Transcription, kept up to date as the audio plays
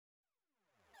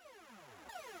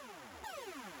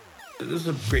This is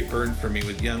a great burden for me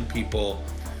with young people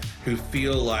who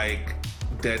feel like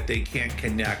that they can't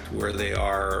connect where they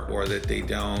are, or that they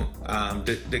don't,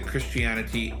 that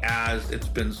Christianity as it's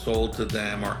been sold to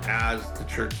them, or as the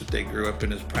church that they grew up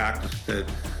in is practiced, that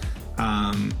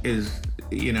is,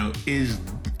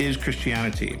 is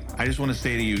Christianity. I just want to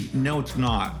say to you, no, it's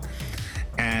not.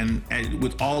 And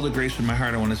with all the grace in my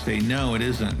heart, I want to say, no, it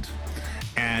isn't.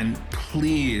 And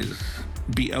please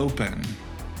be open.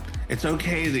 It's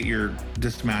okay that you're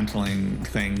dismantling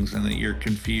things and that you're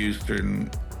confused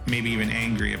and maybe even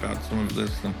angry about some of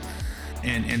this,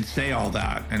 and say all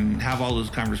that and have all those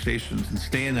conversations and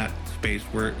stay in that space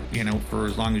where, for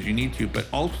as long as you need to. But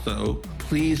also,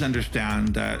 please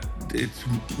understand that it's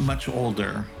much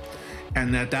older,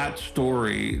 and that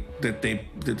story that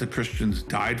the Christians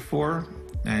died for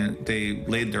and they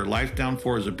laid their life down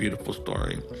for is a beautiful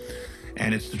story.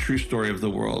 And it's the true story of the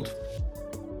world.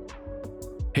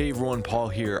 Hey everyone, Paul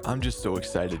here. I'm just so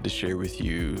excited to share with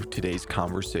you today's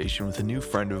conversation with a new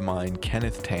friend of mine,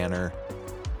 Kenneth Tanner.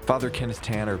 Father Kenneth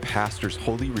Tanner pastors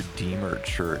Holy Redeemer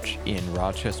Church in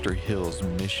Rochester Hills,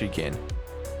 Michigan.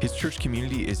 His church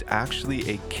community is actually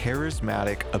a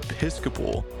charismatic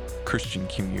Episcopal Christian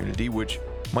community, which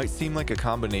might seem like a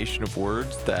combination of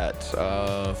words that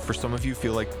for some of you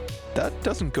feel like that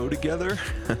doesn't go together.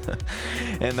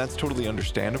 And that's totally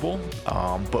understandable.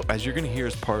 But as you're going to hear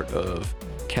as part of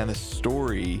Kenneth's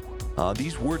story,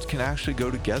 these words can actually go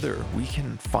together. We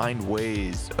can find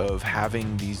ways of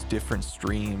having these different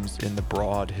streams in the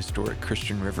broad historic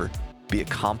Christian river be a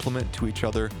complement to each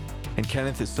other. And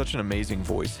Kenneth is such an amazing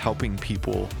voice, helping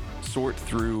people sort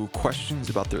through questions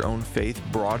about their own faith,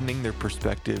 broadening their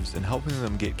perspectives, and helping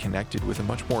them get connected with a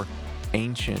much more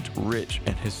ancient, rich,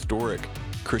 and historic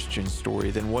Christian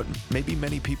story than what maybe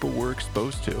many people were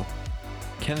exposed to.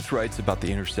 Kenneth writes about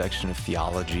the intersection of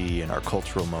theology and our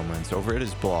cultural moments over at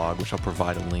his blog, which I'll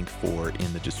provide a link for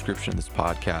in the description of this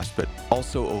podcast, but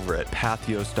also over at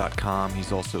patheos.com.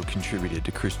 He's also contributed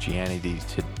to Christianity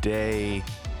Today,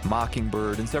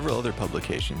 Mockingbird, and several other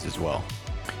publications as well.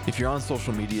 If you're on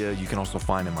social media, you can also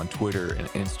find him on Twitter and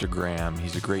Instagram.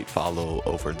 He's a great follow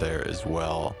over there as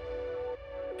well.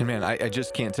 And man, I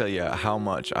just can't tell you how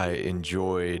much I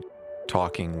enjoyed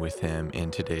talking with him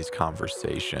in today's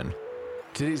conversation.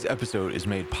 Today's episode is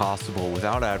made possible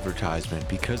without advertisement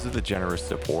because of the generous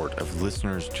support of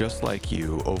listeners just like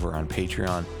you over on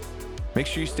Patreon. Make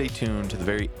sure you stay tuned to the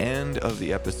very end of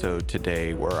the episode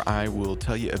today, where I will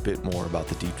tell you a bit more about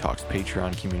the Deep Talks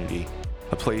Patreon community,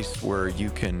 a place where you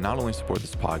can not only support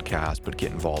this podcast, but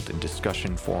get involved in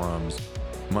discussion forums,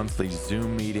 monthly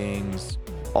Zoom meetings,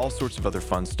 all sorts of other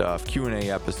fun stuff,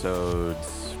 Q&A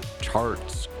episodes,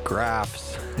 charts,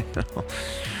 graphs,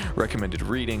 recommended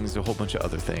readings, a whole bunch of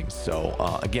other things. So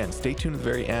again, stay tuned to the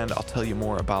very end. I'll tell you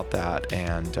more about that,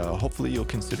 and hopefully you'll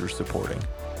consider supporting.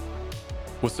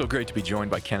 Well, it's so great to be joined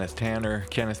by Kenneth Tanner.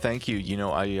 Kenneth, thank you.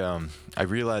 I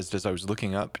realized as I was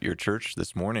looking up your church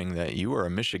this morning that you are a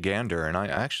Michigander, and I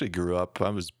actually grew up. I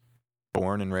was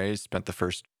born and raised, spent the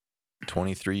first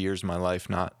 23 years of my life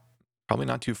probably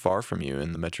not too far from you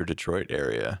in the Metro Detroit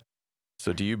area.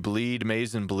 So do you bleed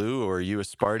maize and blue, or are you a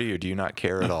Sparty, or do you not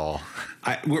care at all?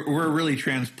 We're really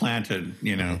transplanted,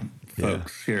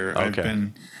 folks here. Okay. I've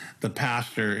been the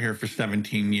pastor here for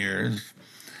 17 years.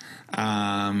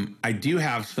 I do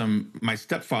have my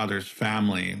stepfather's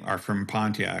family are from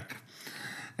Pontiac.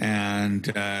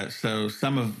 And so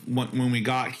when we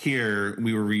got here,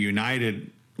 we were reunited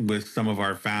with some of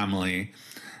our family.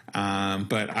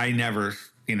 But I never,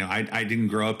 I didn't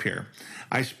grow up here.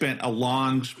 I spent a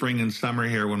long spring and summer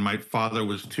here when my father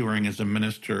was touring as a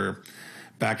minister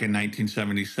back in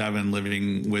 1977,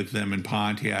 living with them in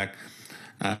Pontiac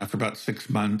for about 6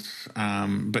 months.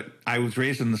 But I was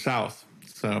raised in the South,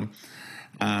 so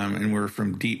and we're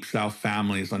from deep South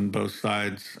families on both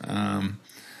sides,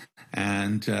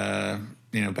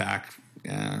 back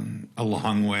a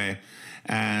long way.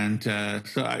 And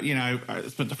so I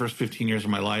spent the first 15 years of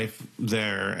my life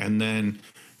there, and then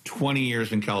 20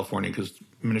 years in California, because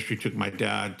ministry took my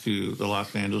dad to the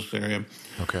Los Angeles area,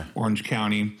 Orange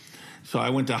County. So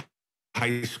I went to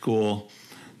high school,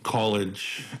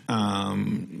 college,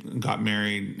 got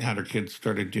married, had our kids,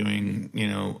 started doing,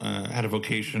 had a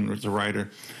vocation as a writer.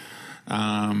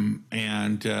 Then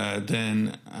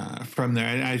from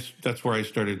there, that's where I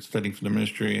started studying for the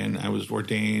ministry, and I was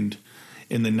ordained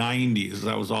in the 90s.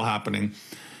 That was all happening.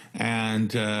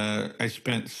 And I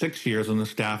spent 6 years on the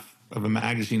staff of a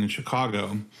magazine in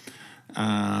Chicago,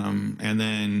 and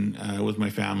then with my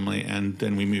family, and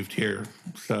then we moved here.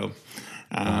 So,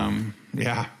 been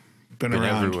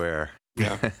around everywhere.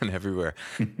 Yeah. And everywhere.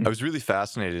 I was really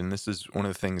fascinated, and this is one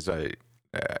of the things I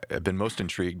I've been most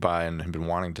intrigued by and have been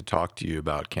wanting to talk to you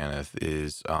about, Kenneth,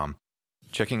 is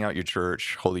checking out your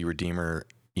church, Holy Redeemer.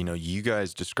 You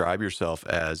guys describe yourself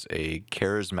as a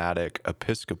charismatic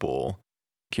Episcopal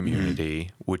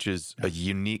community, which is a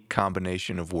unique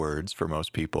combination of words for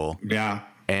most people. Yeah.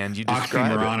 And you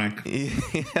describe Oxymoronic.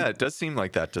 it. Yeah, it does seem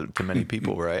like that to many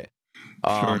people, right?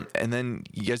 Sure. And then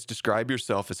you guys describe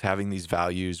yourself as having these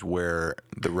values where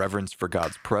the reverence for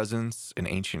God's presence in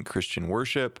ancient Christian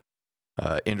worship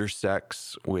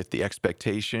intersects with the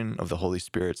expectation of the Holy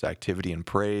Spirit's activity and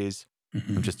praise.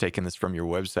 I'm just taking this from your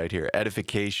website here.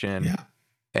 Edification Yeah.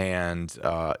 and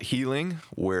healing,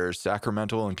 where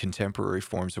sacramental and contemporary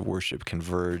forms of worship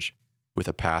converge with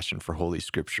a passion for Holy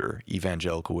Scripture,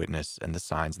 evangelical witness, and the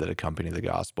signs that accompany the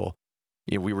gospel.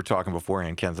 We were talking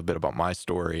beforehand, Kenneth, a bit about my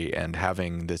story and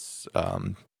having this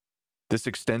this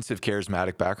extensive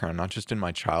charismatic background, not just in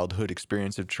my childhood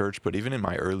experience of church, but even in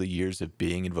my early years of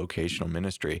being in vocational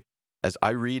ministry. As I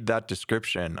read that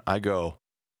description, I go,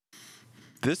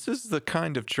 this is the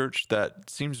kind of church that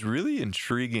seems really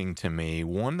intriguing to me,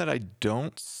 one that I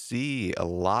don't see a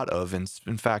lot of. In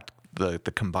fact, the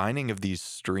combining of these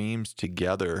streams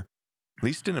together, at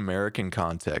least in American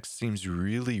context, seems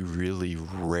really, really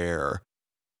rare.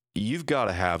 You've got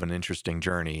to have an interesting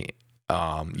journey.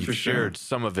 You've For sure. shared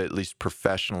some of it, at least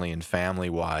professionally and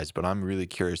family-wise, but I'm really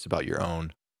curious about your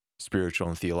own spiritual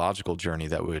and theological journey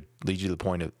that would lead you to the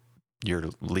point of you're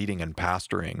leading and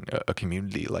pastoring a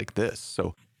community like this.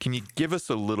 So can you give us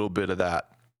a little bit of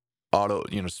that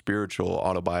spiritual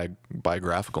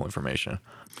autobiographical information?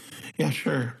 Yeah,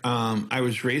 sure. I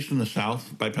was raised in the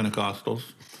South by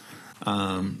Pentecostals,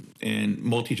 and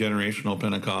multi-generational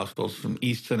Pentecostals from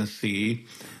East Tennessee,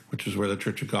 which is where the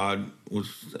Church of God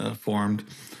was formed.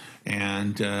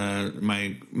 And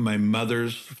my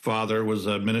mother's father was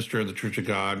a minister of the Church of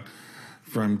God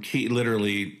from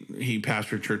literally, he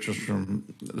pastored churches from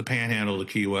the Panhandle to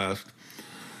Key West.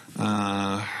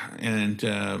 So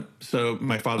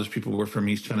my father's people were from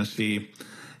East Tennessee,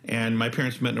 and my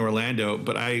parents met in Orlando.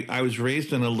 But I was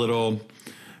raised in a little,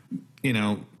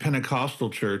 Pentecostal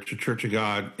church, a Church of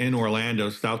God in Orlando,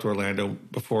 South Orlando,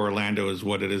 before Orlando is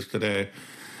what it is today.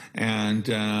 And,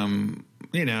 a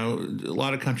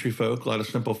lot of country folk, a lot of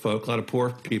simple folk, a lot of poor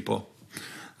people,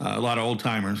 a lot of old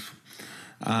timers.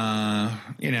 Old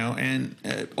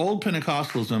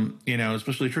Pentecostalism,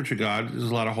 especially Church of God, there's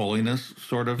a lot of holiness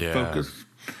sort of focus,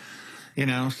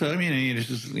 so,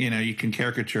 you can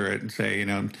caricature it and say,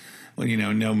 no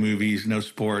movies, no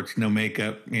sports, no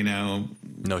makeup, no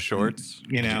shorts,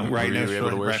 right. Were you no able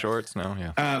to wear right. shorts? No.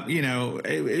 Yeah.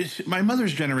 My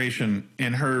mother's generation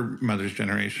and her mother's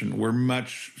generation were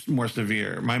much more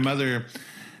severe. My mother,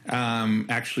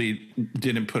 actually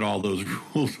didn't put all those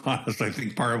rules on us, I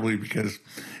think probably because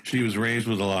she was raised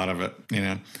with a lot of it,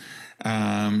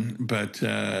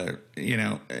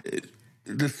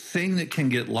 the thing that can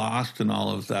get lost in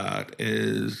all of that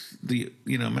is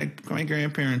my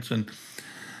grandparents and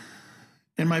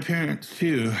my parents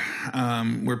too,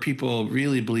 where people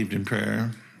really believed in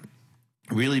prayer,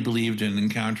 really believed in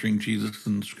encountering Jesus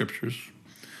in the scriptures,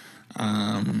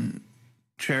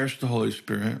 cherished the Holy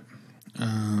Spirit.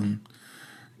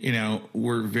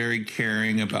 We're very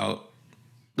caring about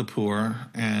the poor,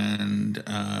 and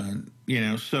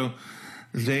so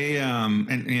they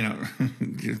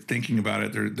thinking about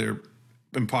it, they're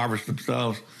impoverished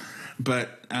themselves,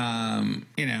 but I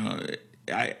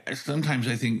sometimes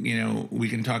I think we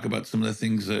can talk about some of the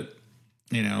things that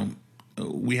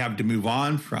we have to move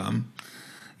on from,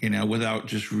 without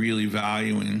just really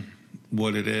valuing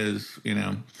what it is,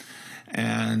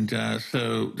 And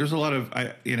so there's a lot of,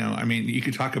 you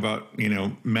could talk about,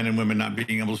 men and women not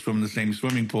being able to swim in the same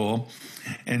swimming pool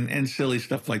and silly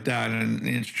stuff like that. And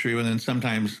it's true. And then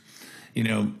sometimes,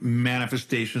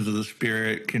 manifestations of the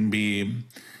Spirit can be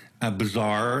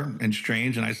bizarre and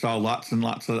strange. And I saw lots and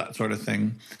lots of that sort of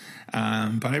thing.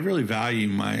 But I really value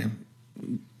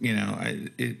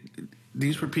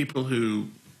these were people who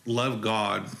love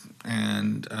God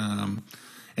and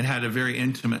had a very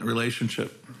intimate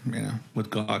relationship,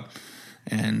 with God,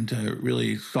 and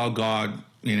really saw God,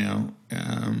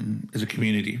 as a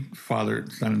community, Father,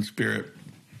 Son, and Spirit.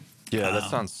 Yeah, that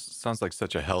sounds like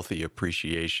such a healthy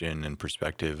appreciation and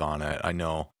perspective on it. I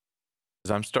know, as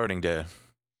I'm starting to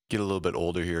get a little bit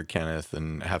older here, Kenneth,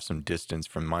 and have some distance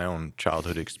from my own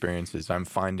childhood experiences, I'm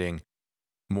finding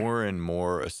more and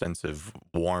more a sense of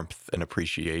warmth and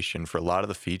appreciation for a lot of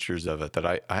the features of it that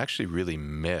I actually really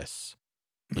miss,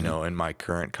 in my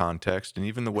current context, and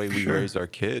even the way we raise our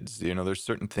kids. There's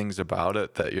certain things about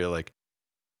it that you're like,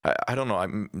 I don't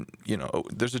know.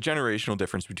 There's a generational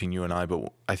difference between you and I,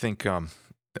 but I think one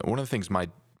of the things my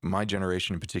my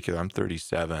generation in particular, I'm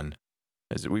 37,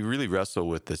 is that we really wrestle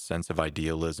with this sense of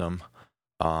idealism,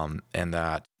 and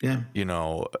that, Yeah. you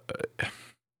know,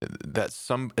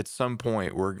 that at some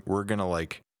point we're gonna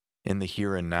like in the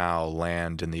here and now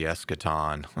land in the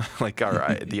eschaton, like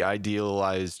the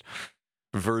idealized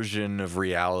version of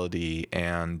reality.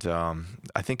 And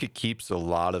I think it keeps a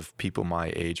lot of people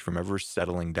my age from ever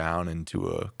settling down into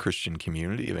a Christian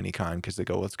community of any kind, because they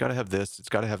go, well, it's got to have this, it's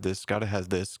got to have this, it's got to have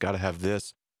this, got to have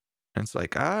this. And it's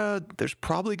like, there's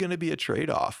probably going to be a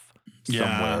trade-off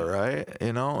Yeah. somewhere, right?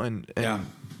 And Yeah.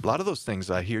 a lot of those things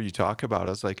I hear you talk about,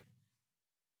 I was like,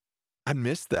 I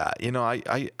missed that. I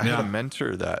had a Yeah.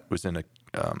 mentor that was in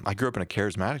I grew up in a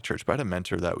charismatic church, but I had a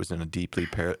mentor that was in a deeply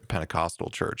Pentecostal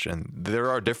church, and there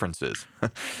are differences.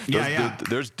 Yeah.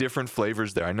 There's different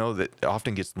flavors there. I know that it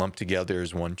often gets lumped together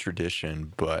as one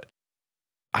tradition, but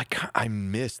I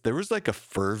missed, there was like a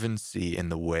fervency in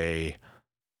the way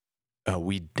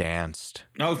we danced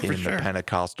Oh, for in the sure.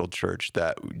 Pentecostal church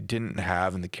that we didn't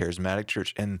have in the charismatic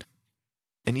church. And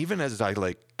even as I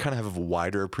like kind of have a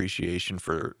wider appreciation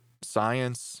for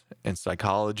science and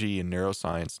psychology and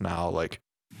neuroscience now, like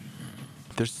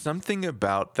there's something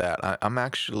about that. I'm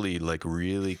actually like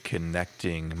really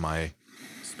connecting my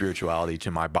spirituality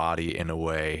to my body in a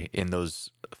way, in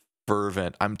those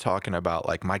fervent, I'm talking about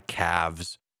like my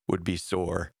calves would be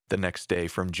sore the next day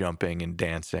from jumping and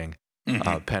dancing,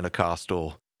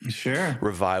 Pentecostal Sure.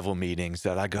 revival meetings,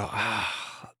 that I go,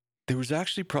 there was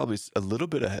actually probably a little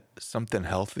bit of something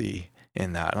healthy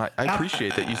in that. And I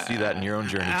appreciate that you see that in your own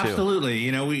journey too.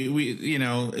 Absolutely.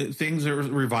 We things are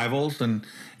revivals, and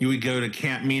you would go to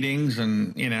camp meetings,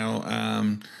 and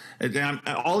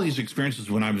all these experiences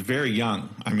when I was very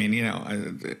young. I mean, you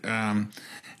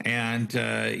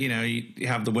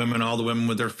have the women, all the women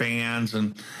with their fans,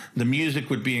 and the music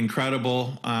would be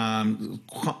incredible.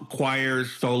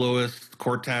 Choirs, soloists,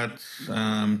 quartets,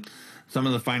 some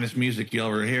of the finest music you'll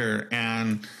ever hear.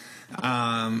 And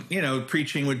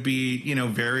preaching would be,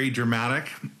 very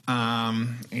dramatic,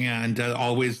 and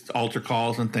always altar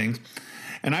calls and things.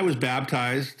 And I was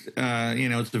baptized,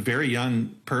 as a very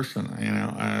young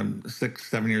person, 6,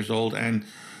 7 years old. And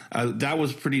that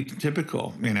was pretty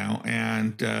typical,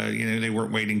 and, they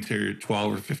weren't waiting till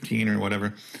 12 or 15 or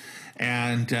whatever.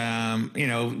 And,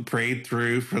 prayed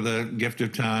through for the gift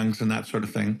of tongues and that sort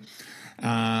of thing. Did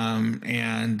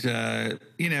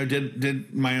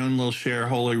my own little share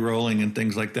holy rolling and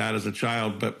things like that as a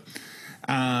child. But,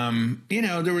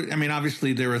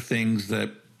 obviously there were things that,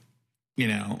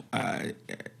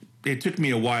 it took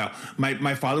me a while.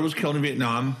 My father was killed in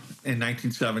Vietnam in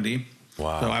 1970.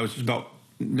 Wow. So I was about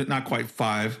not quite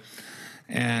 5.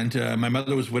 And my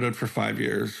mother was widowed for 5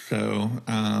 years. So,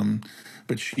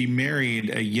 but she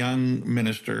married a young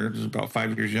minister, who was about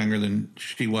 5 years younger than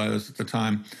she was at the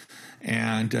time,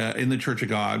 and in the Church of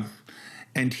God.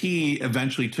 And he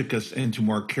eventually took us into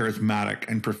more charismatic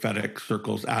and prophetic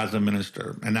circles as a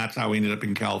minister. And that's how we ended up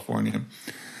in California.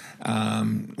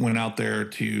 Went out there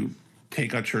to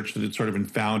take a church that had sort of been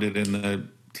founded in the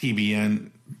TBN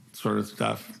sort of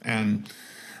stuff. And,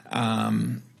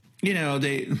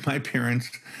 my parents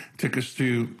took us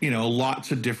through,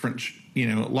 lots of different,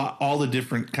 all the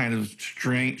different kind of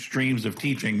streams of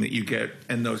teaching that you get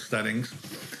in those settings.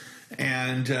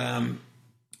 And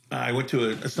I went to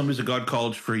Assemblies of God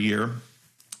College for a year,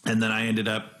 and then I ended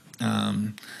up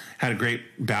had a great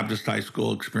Baptist high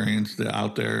school experience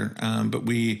out there. But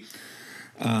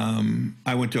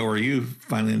I went to ORU,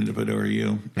 finally ended up at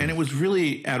ORU, and it was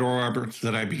really at Oral Roberts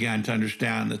that I began to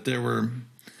understand that there were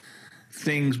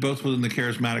things both within the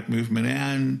charismatic movement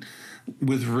and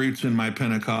with roots in my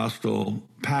Pentecostal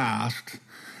past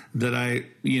that I,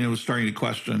 was starting to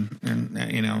question. And,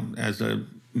 as a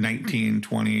 19,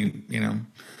 20,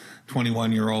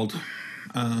 21-year-old.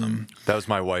 That was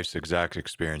my wife's exact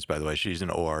experience, by the way. She's an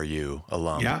ORU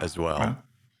alum as well. Yeah.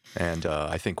 And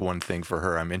I think one thing for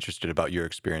her, I'm interested about your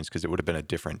experience because it would have been at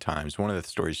different times. One of the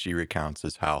stories she recounts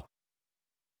is how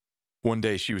one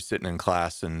day she was sitting in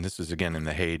class, and this is again in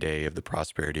the heyday of the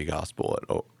prosperity gospel at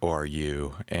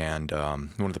ORU. And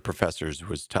one of the professors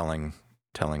was telling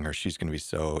her she's going to be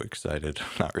so excited.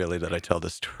 Not really that I tell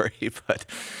this story, but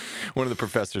one of the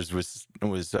professors was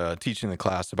teaching the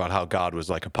class about how God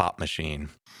was like a pop machine.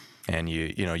 And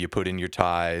you put in your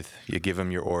tithe, you give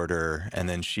him your order, and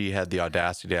then she had the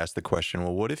audacity to ask the question,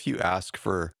 well, what if you ask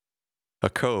for a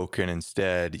Coke and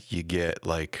instead you get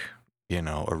like,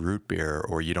 a root beer,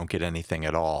 or you don't get anything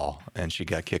at all? And she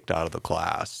got kicked out of the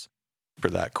class for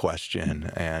that question.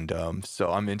 And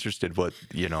so I'm interested what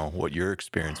your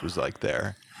experience was like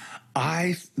there.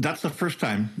 That's the first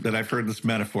time that I've heard this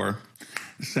metaphor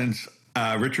since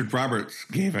Richard Roberts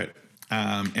gave it.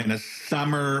 in a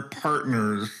summer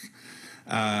partners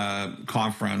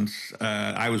conference.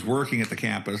 I was working at the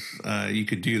campus. You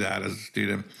could do that as a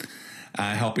student,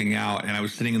 helping out. And I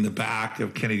was sitting in the back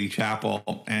of Kennedy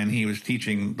Chapel, and he was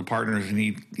teaching the partners. And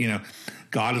he,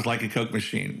 God is like a Coke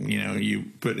machine. You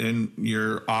put in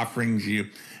your offerings, you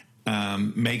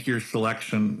make your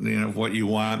selection, of what you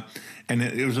want. And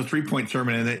it was a 3-point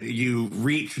sermon, and that you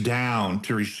reach down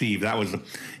to receive. That was,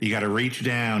 you got to reach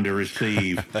down to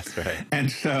receive. That's right.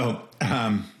 And so,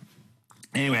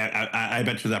 anyway, I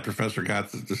bet you that professor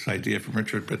got this idea from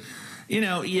Richard. But,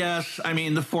 yes, I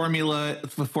mean, the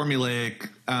formulaic,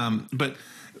 but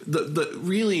the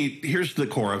really, here's the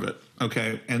core of it,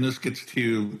 okay? And this gets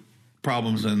to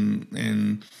problems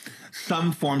in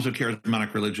some forms of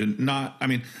charismatic religion.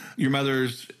 Your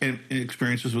mother's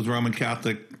experiences with Roman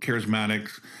Catholic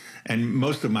charismatics, and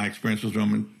most of my experience with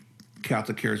Roman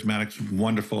Catholic charismatics,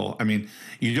 wonderful. I mean,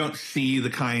 you don't see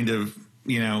the kind of,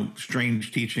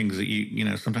 strange teachings that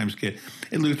you sometimes get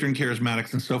in Lutheran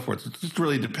charismatics and so forth. It just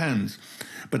really depends.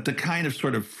 But the kind of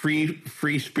sort of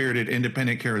free-spirited,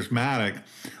 independent charismatic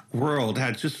world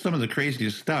had just some of the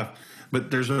craziest stuff.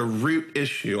 But there's a root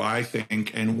issue, I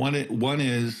think, and one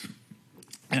is,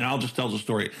 and I'll just tell the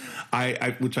story,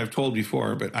 which I've told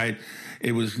before, but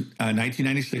it was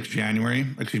 1986 January.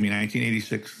 We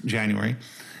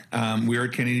were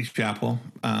at Kennedy Chapel.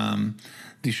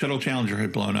 The Shuttle Challenger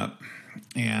had blown up,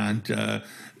 and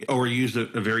or used a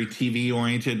very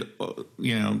TV-oriented,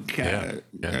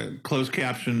 closed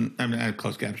caption.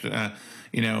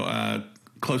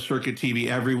 Closed circuit TV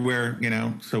everywhere.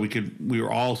 So we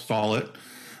were all saw it.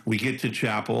 We get to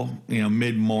chapel,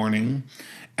 mid-morning.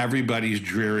 Everybody's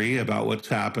dreary about what's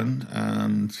happened,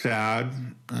 sad.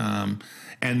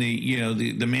 And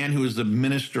the man who was the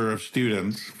minister of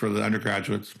students for the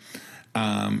undergraduates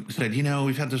said,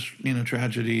 we've had this,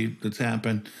 tragedy that's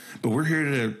happened, but we're here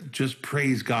to just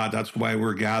praise God. That's why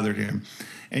we're gathered here.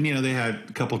 And, they had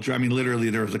a couple, literally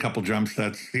there was a couple drum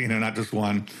sets, not just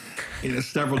one,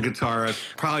 several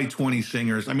guitarists, probably 20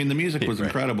 singers. The music was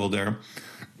incredible there.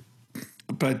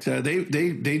 But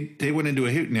they went into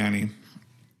a hootenanny.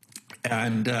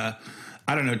 And I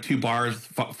don't know, 2 bars,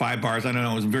 5 bars. I don't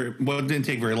know. It didn't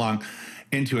take very long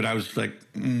into it. I was like,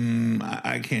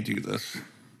 I can't do this.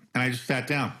 And I just sat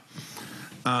down.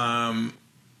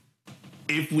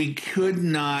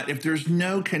 If there's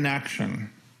no connection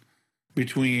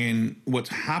between what's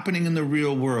happening in the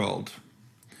real world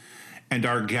and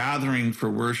our gathering for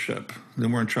worship,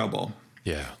 then we're in trouble.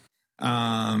 Yeah.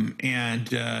 And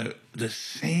the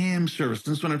same service,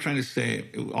 this is what I'm trying to say,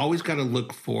 always got to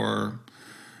look for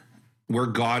where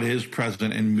God is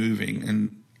present and moving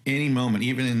in any moment,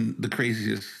 even in the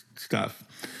craziest stuff.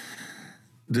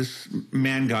 This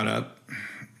man got up,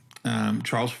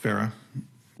 Charles Farah,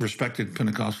 respected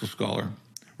Pentecostal scholar,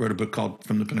 wrote a book called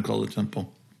From the Pinnacle of the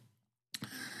Temple.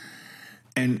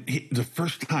 And the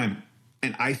first time,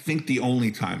 and I think the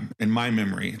only time in my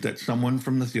memory, that someone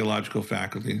from the theological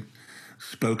faculty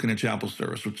spoke in a chapel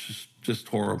service, which is just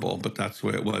horrible, but that's the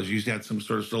way it was. You had some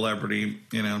sort of celebrity,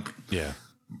 Yeah.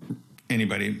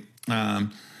 Anybody.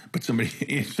 But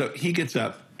somebody, so he gets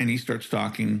up and he starts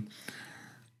talking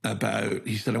about,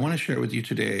 he said, I want to share with you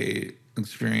today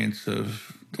experience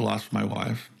of the loss of my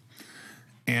wife,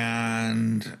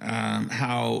 and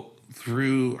how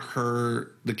through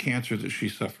the cancer that she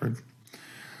suffered,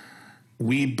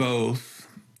 we both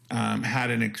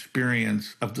had an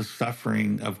experience of the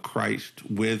suffering of Christ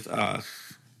with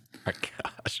us. My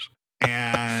gosh.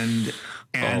 And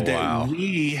wow. that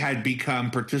we had become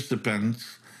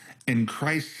participants in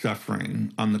Christ's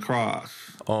suffering on the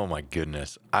cross. Oh my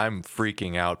goodness. I'm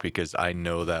freaking out because I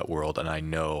know that world and I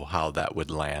know how that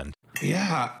would land.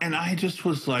 Yeah. And I just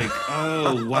was like,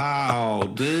 oh,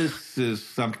 wow, this is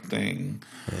something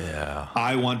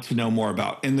I want to know more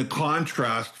about. And the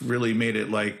contrast really made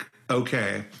it like,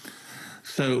 okay.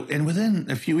 So, and within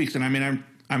a few weeks, and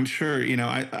I'm sure,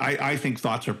 I think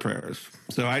thoughts are prayers.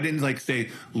 So I didn't say,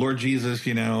 Lord Jesus,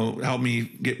 help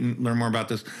me learn more about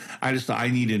this. I just thought I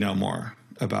need to know more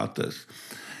about this.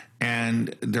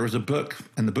 And there was a book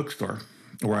in the bookstore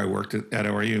where I worked at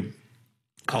ORU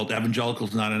called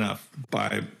Evangelicals Not Enough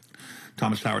by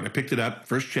Thomas Howard. I picked it up,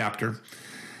 first chapter.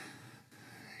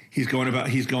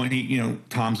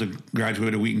 Tom's a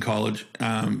graduate of Wheaton College.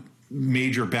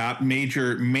 Major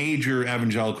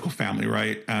evangelical family,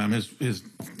 right? His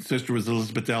sister was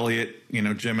Elizabeth Elliot,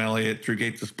 Jim Elliot, Through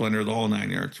Gates of Splendor, the whole 9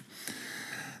 yards.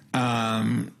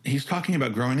 He's talking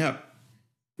about growing up,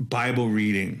 Bible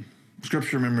reading,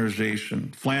 scripture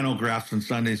memorization, flannel graphs in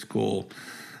Sunday school,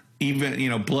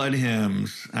 even, blood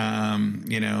hymns,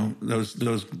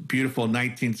 those beautiful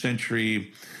 19th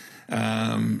century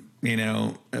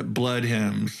blood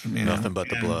hymns, Nothing but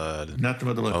the and blood. nothing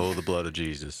but the blood. Oh, the blood of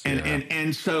Jesus. And Yeah.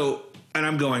 and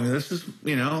I'm going, this is,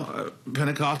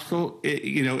 Pentecostal.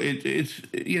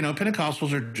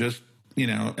 Pentecostals are just,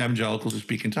 evangelicals who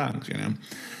speak in tongues,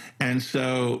 and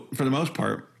so for the most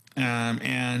part,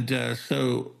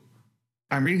 so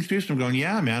I'm reading through this and I'm going,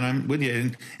 yeah, man, I'm with you.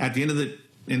 And at the end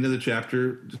of the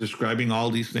chapter, describing all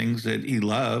these things that he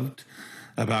loved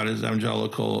about his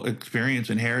evangelical experience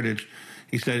and heritage,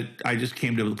 he said, I just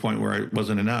came to the point where it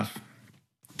wasn't enough.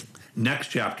 Next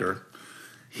chapter,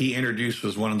 he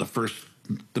introduces one of the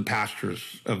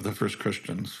pastors of the first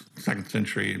Christians, 2nd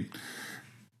century,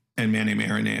 a man named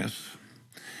Irenaeus.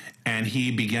 And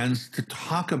he begins to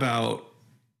talk about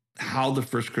how the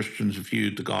first Christians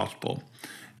viewed the gospel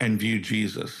and viewed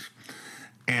Jesus.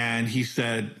 And he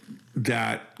said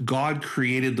that God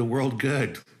created the world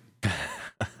good.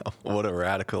 What a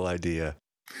radical idea.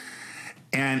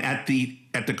 And at the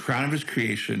crown of his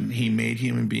creation, he made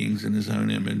human beings in his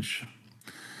own image.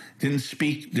 Didn't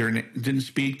speak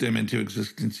them into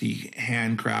existence. He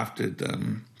handcrafted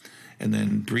them and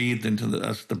then breathed into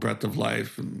us the breath of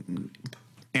life, and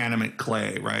animate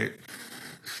clay, right?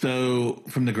 So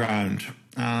from the ground,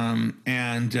 and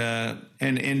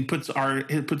puts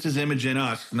his image in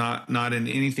us, not in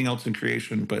anything else in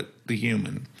creation, but the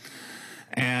human,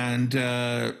 and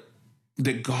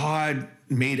that God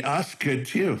made us good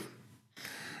too,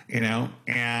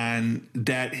 and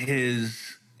that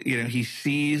he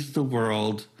sees the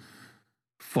world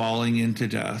falling into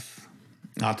death.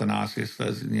 Athanasius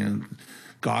says,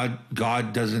 God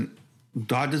doesn't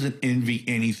envy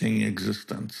anything in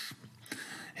existence.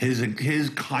 His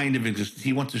kind of existence.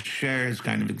 He wants to share his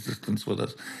kind of existence with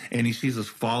us, and he sees us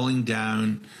falling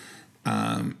down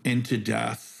into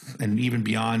death, and even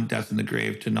beyond death in the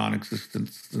grave to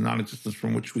non-existence, the non-existence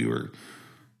from which we were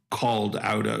called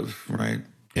out of, right,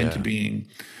 into being.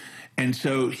 And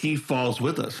so he falls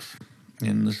with us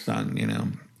in the Son,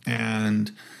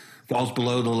 and falls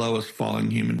below the lowest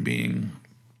falling human being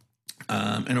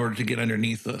in order to get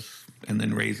underneath us and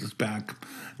then raise us back,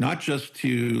 not just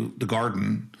to the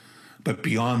garden, but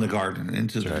beyond the garden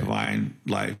into the divine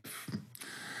life.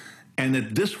 And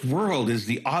that this world is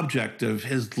the object of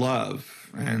his love.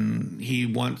 And he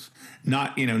wants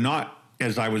not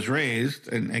as I was raised,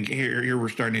 and here we're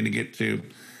starting to get to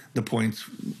the points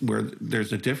where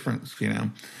there's a difference,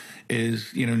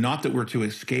 is, not that we're to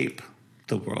escape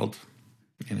the world,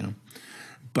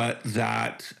 but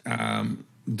that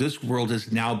this world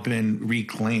has now been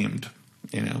reclaimed,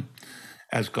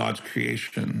 as God's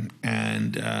creation,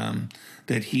 and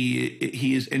that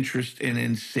he is interested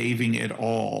in saving it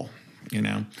all,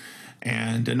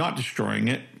 and not destroying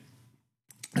it,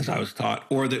 as I was taught,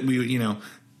 or that we,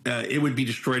 it would be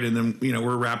destroyed and then,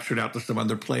 we're raptured out to some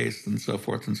other place and so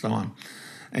forth and so on.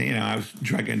 And, I was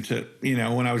drug into,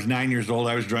 when I was 9 years old,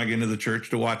 I was drug into the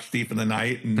church to watch Thief in the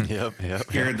Night and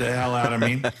scared the hell out of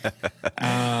me,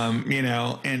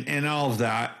 and all of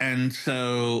that. And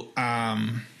so,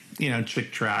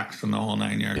 Chick Tracts and the whole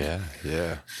 9 yards.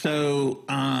 Yeah. So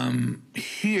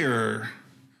here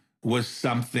was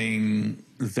something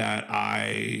that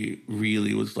I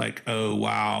really was like, oh,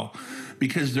 wow.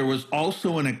 Because there was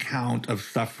also an account of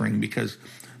suffering, because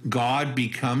God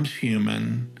becomes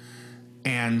human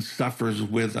and suffers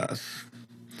with us.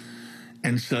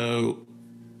 And so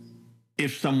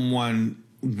if someone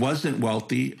wasn't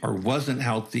wealthy or wasn't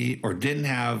healthy or didn't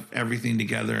have everything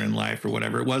together in life or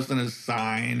whatever, it wasn't a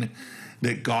sign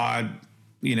that God,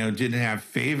 didn't have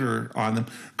favor on them.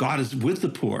 God is with the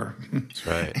poor. That's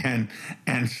right.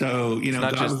 And so, it's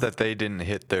not just that they didn't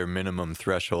hit their minimum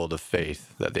threshold of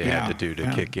faith that they had to do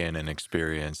to kick in and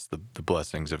experience the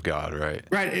blessings of God, right?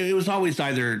 Right. It was always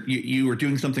either you were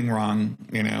doing something wrong,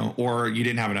 or you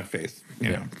didn't have enough faith,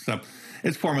 So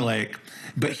it's formulaic.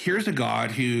 But here's a God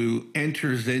who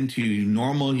enters into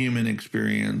normal human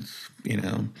experience,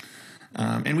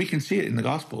 and we can see it in the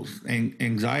Gospels: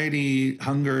 anxiety,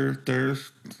 hunger,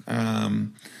 thirst.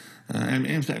 And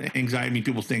anxiety. I mean,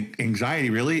 people think anxiety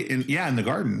really, in the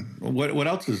garden. What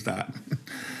else is that?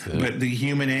 But the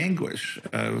human anguish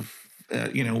of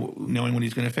knowing what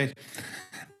he's going to face.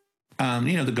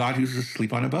 The God who's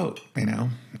asleep on a boat.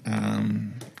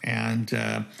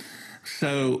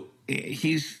 So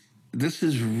this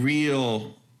is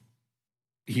real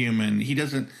human. He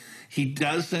doesn't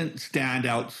stand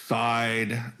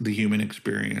outside the human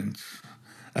experience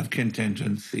of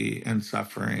contingency and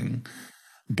suffering,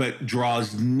 but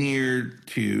draws near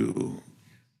to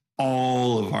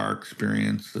all of our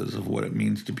experiences of what it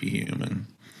means to be human.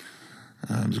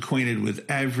 Is acquainted with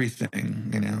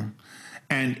everything,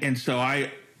 and so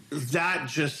that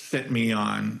just set me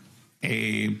on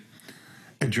a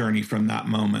journey from that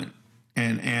moment.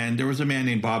 And there was a man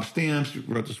named Bob Stamps who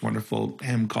wrote this wonderful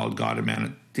hymn called God and Man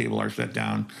at Table Are Set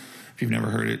Down. If you've never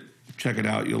heard it, check it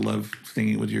out. You'll love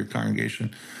singing it with your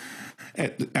congregation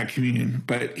at communion.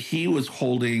 But he was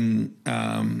holding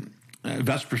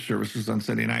Vesper services on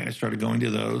Sunday night. I started going to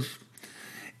those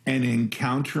and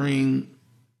encountering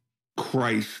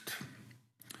Christ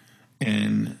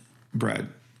in bread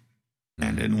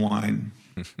and in wine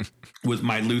with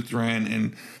my Lutheran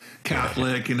and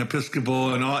Catholic and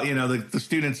Episcopal and all, the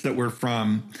students that were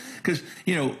from, because,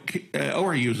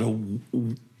 ORU is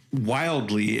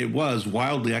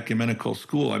wildly ecumenical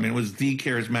school. I mean, it was the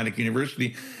charismatic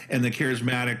university, and the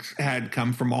charismatics had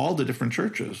come from all the different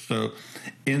churches. So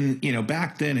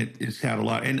back then it's had a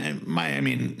lot.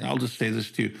 And I'll just say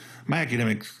this too. My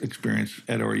academic experience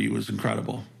at ORU was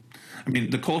incredible. I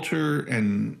mean, the culture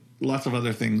and lots of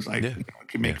other things I can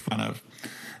make fun of.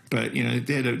 But,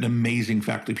 they had an amazing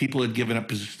faculty. People had given up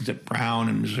positions at Brown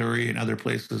and Missouri and other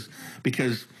places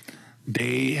because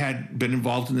they had been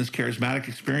involved in this charismatic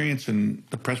experience in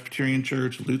the Presbyterian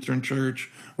Church, Lutheran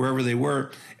Church, wherever they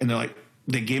were. And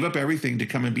they gave up everything to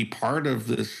come and be part of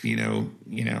this,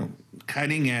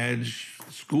 cutting edge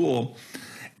school.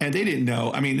 And they didn't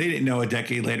know. I mean, they didn't know a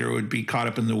decade later it would be caught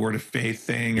up in the Word of Faith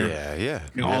thing or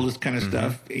all this kind of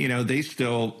stuff. They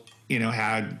still,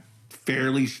 had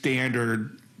fairly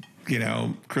standard,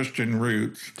 Christian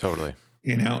roots. Totally.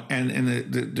 I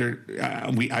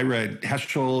read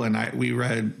Heschel and we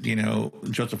read,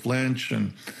 Joseph Lynch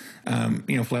and,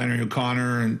 Flannery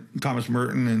O'Connor and Thomas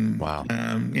Merton and, wow.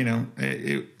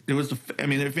 It was,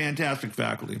 they're fantastic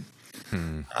faculty.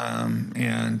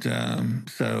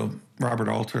 So Robert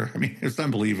Alter, it's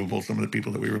unbelievable. Some of the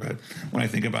people that we read when I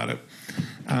think about it,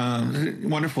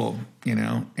 wonderful,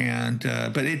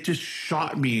 but it just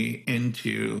shot me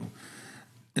into,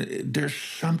 there's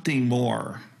something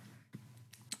more.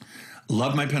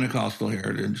 Love my Pentecostal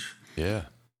heritage. Yeah.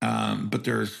 But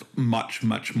there's much,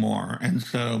 much more. And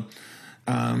so,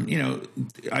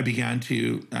 I began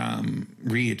to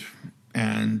read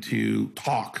and to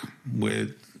talk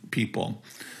with people.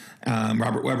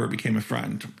 Robert Weber became a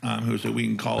friend who was at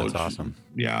Wheaton College. That's awesome.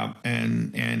 Yeah.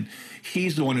 And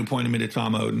he's the one who pointed me to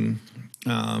Tom Oden.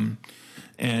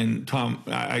 And Tom,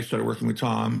 I started working with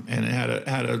Tom, and it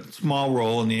had a small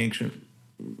role in the ancient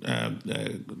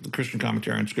the Christian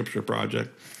Commentary on Scripture project.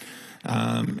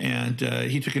 And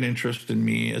he took an interest in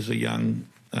me as a young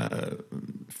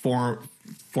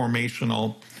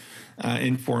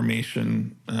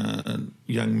information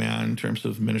young man in terms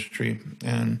of ministry.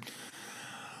 And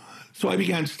so I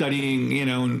began studying,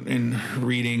 and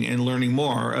reading and learning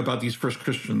more about these first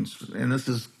Christians. And this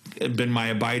has been my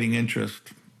abiding interest.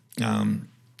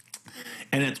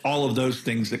 And it's all of those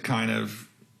things that kind of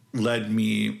led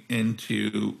me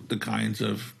into the kinds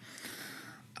of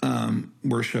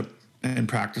worship and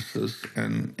practices.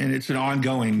 And it's an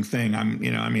ongoing thing.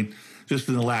 Just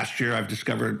in the last year, I've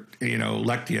discovered,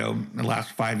 Lectio in the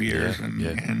last 5 years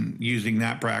and using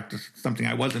that practice, something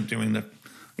I wasn't doing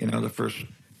the first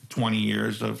 20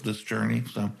 years of this journey.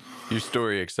 So your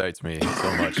story excites me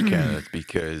so much, Kenneth,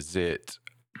 because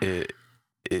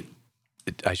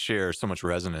I share so much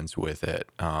resonance with it.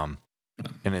 And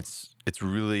it's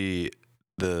really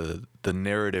the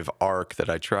narrative arc that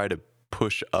I try to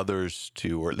push others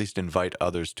to, or at least invite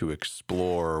others to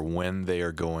explore when they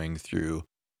are going through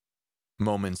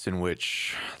moments in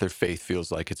which their faith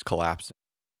feels like it's collapsing,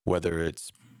 whether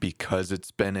it's because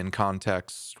it's been in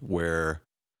contexts where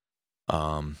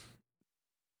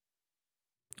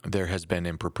there has been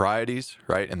improprieties,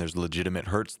 right? And there's legitimate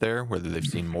hurts there, whether they've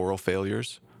seen moral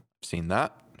failures. I've seen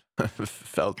that,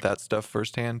 felt that stuff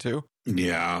firsthand too.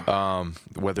 Yeah.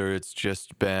 Whether it's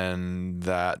just been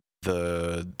that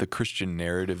the Christian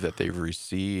narrative that they've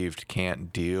received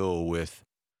can't deal with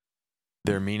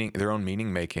their own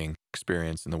meaning making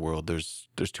experience in the world. There's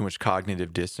too much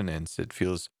cognitive dissonance. It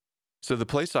feels so. The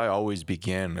place I always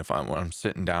begin when I'm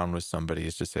sitting down with somebody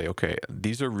is to say, okay,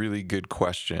 these are really good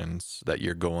questions that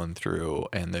you're going through,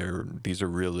 and these are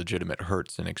real legitimate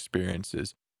hurts and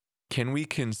experiences. Can we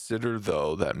consider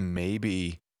though that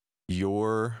maybe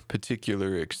your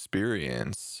particular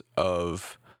experience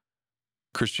of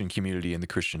Christian community and the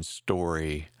Christian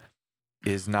story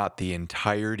is not the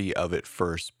entirety of it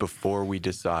first before we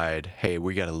decide, hey,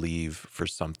 we got to leave for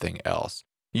something else?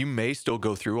 You may still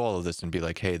go through all of this and be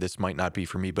like, hey, this might not be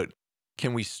for me, but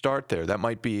can we start there? That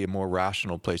might be a more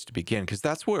rational place to begin, because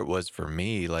that's where it was for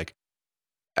me. Like,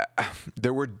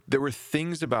 there were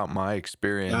things about my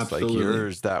experience, Absolutely. like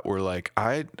yours, that were like,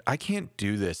 I can't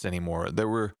do this anymore. There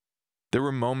were there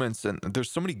were moments, and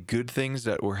there's so many good things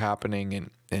that were happening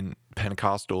in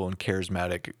Pentecostal and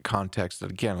charismatic context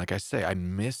that, again, like I say, I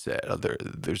miss it.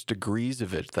 There's degrees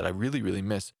of it that I really, really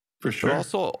miss. For But sure.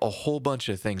 also a whole bunch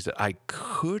of things that I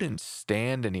couldn't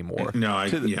stand anymore, No,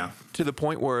 yeah. to the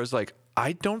point where I was like,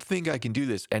 I don't think I can do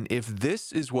this. And if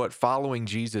this is what following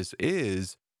Jesus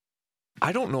is,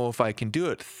 I don't know if I can do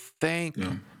it.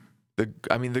 Yeah.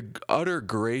 The utter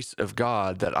grace of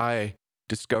God that I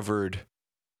discovered,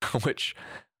 which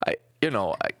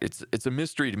it's a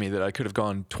mystery to me that I could have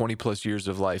gone 20 plus years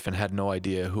of life and had no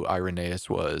idea who Irenaeus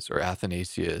was, or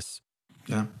Athanasius,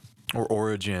 Yeah. or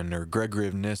Origen, or Gregory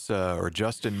of Nyssa, or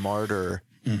Justin Martyr,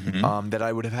 Mm-hmm. that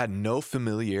I would have had no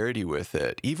familiarity with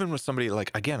it. Even with somebody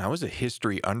like, again, I was a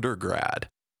history undergrad,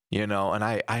 and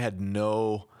I had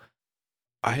no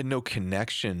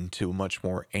connection to a much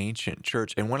more ancient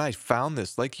church. And when I found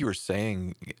this, like you were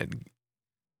saying,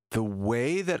 the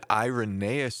way that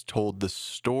Irenaeus told the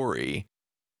story,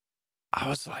 I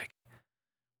was like,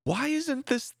 why isn't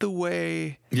this the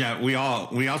way? Yeah, we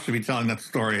all should be telling that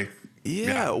story.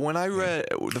 Yeah, when I read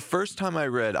the first time I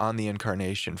read On the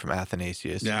Incarnation from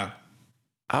Athanasius, Yeah.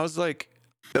 I was like,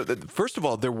 first of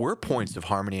all, there were points of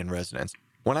harmony and resonance.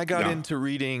 When I got Yeah. into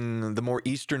reading the more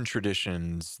Eastern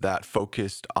traditions that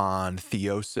focused on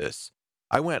theosis,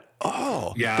 I went,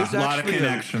 oh, Yeah, there's a lot of actually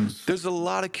connections. there's a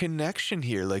lot of connection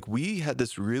here. Like, we had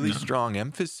this really Yeah. strong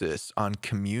emphasis on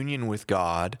communion with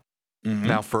God. Mhm.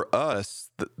 Now, for us,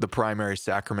 the primary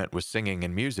sacrament was singing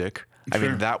and music. I Sure.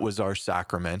 mean, that was our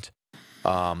sacrament.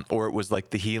 Or it was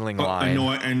like the healing Oh, line.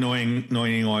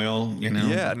 anointing oil,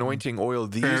 Yeah, anointing oil.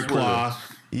 prayer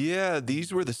cloth.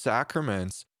 These were the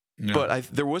sacraments. Yeah. But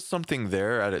there was something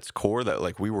there at its core that,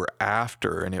 like, we were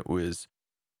after, and it was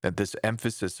that this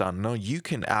emphasis on, no, you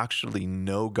can actually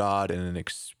know God in an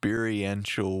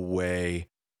experiential way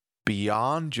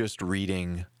beyond just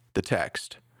reading the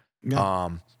text. Yeah.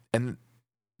 And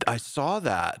I saw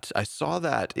that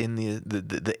in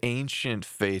the ancient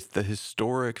faith, the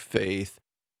historic faith,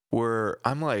 where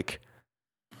I'm like,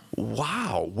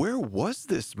 wow, where was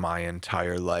this my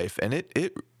entire life? And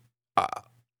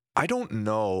I don't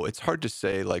know. It's hard to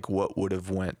say, like, what would have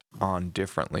went on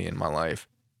differently in my life.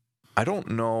 I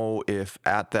don't know if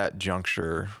at that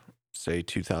juncture, say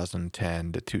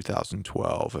 2010 to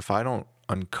 2012, if I don't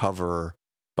uncover,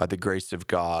 by the grace of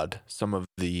God, some of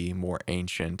the more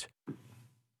ancient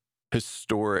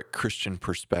historic Christian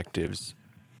perspectives,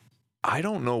 I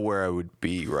don't know where I would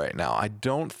be right now. I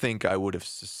don't think I would have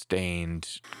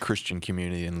sustained Christian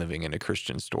community and living in a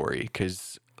Christian story,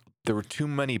 because there were too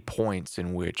many points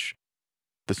in which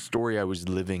the story I was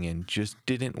living in just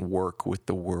didn't work with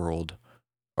the world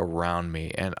around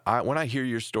me. And when I hear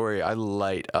your story, I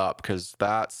light up, because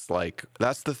that's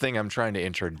the thing I'm trying to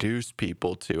introduce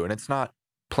people to. And it's not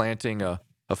planting a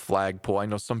flagpole. I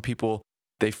know some people,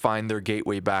 they find their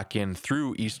gateway back in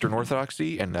through Eastern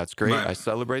Orthodoxy, and that's great. Right. I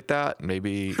celebrate that.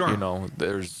 Maybe, Sure.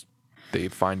 they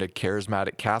find a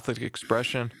charismatic Catholic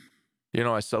expression.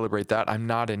 I celebrate that. I'm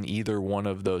not in either one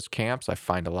of those camps. I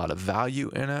find a lot of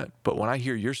value in it. But when I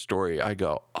hear your story, I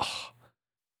go, oh,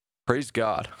 praise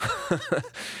God.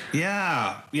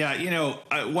 Yeah.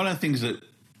 One of the things that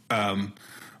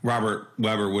Robert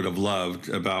Weber would have loved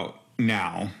about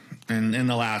now, and in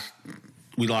the last,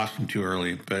 we lost him too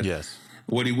early, but Yes.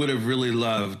 what he would have really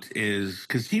loved is,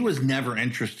 because he was never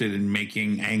interested in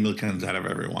making Anglicans out of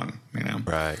everyone,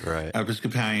 Right.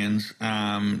 Episcopalians.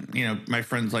 My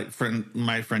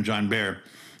friend John Bear,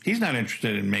 he's not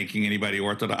interested in making anybody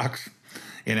Orthodox.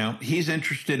 He's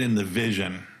interested in the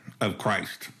vision of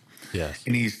Christ. Yes.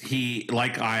 And he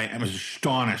like I am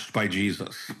astonished by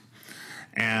Jesus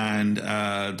and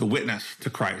the witness to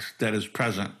Christ that is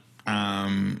present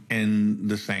in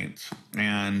the saints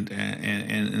and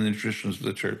in the traditions of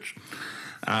the church.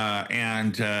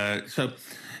 So,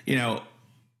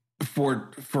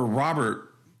 for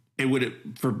Robert, it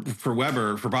would for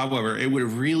Bob Weber, it would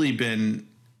have really been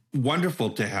wonderful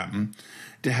to him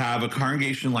to have a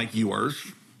congregation like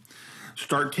yours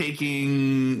start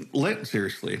taking Lent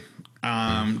seriously,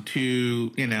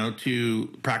 to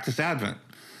practice Advent,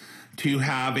 to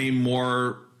have a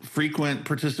more frequent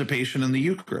participation in the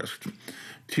Eucharist,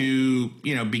 to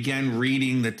begin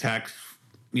reading the text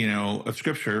of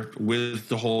Scripture with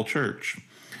the whole church.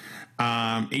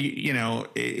 Renewal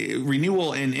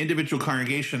in individual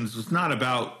congregations is not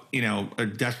about a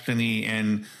destiny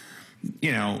and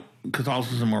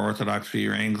Catholicism or Orthodoxy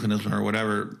or Anglicanism or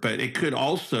whatever, but it could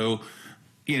also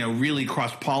really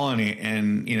cross-pollinate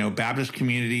and Baptist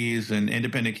communities and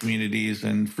independent communities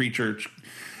and free church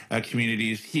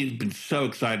communities. He's been so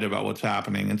excited about what's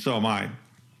happening, and so am I.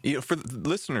 For the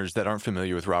listeners that aren't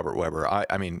familiar with Robert Webber,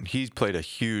 I mean, he's played a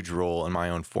huge role in my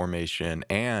own formation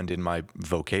and in my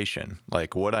vocation.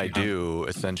 Like what I Yeah. do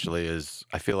essentially is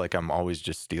I feel like I'm always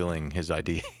just stealing his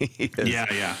ideas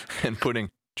Yeah. and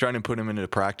trying to put them into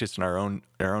practice in our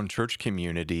own church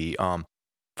community.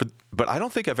 But I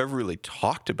don't think I've ever really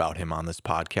talked about him on this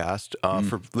podcast.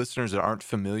 For listeners that aren't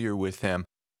familiar with him,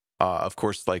 of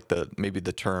course, like maybe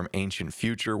the term ancient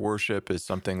future worship is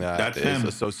something that That's is him.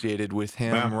 associated with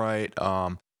him, Wow. right?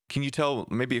 Can you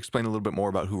maybe explain a little bit more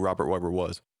about who Robert Webber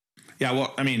was? Yeah,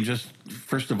 well, I mean, just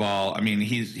first of all, I mean,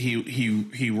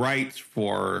 he writes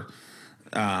for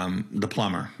the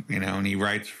plumber, and he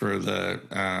writes for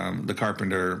the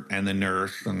carpenter and the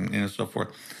nurse and so forth.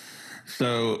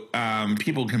 So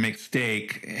people can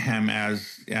mistake him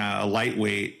as a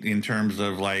lightweight in terms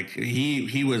of like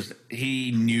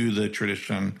he knew the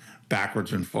tradition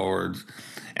backwards and forwards,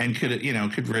 and could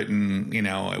written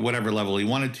at whatever level he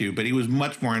wanted to, but he was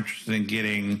much more interested in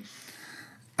getting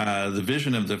the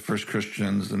vision of the first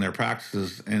Christians and their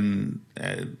practices, and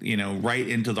right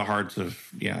into the hearts of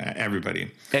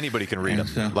everybody. Anybody can read And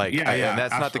them. so, And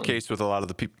that's not the case with a lot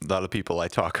of people I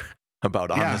talk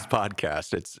about on this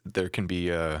podcast. There can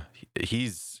be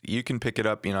you can pick it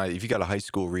up, if you got a high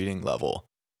school reading level.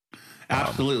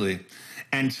 Absolutely.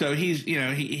 And so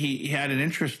he had an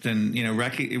interest in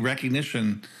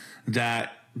recognition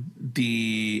that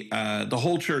the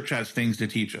whole church has things to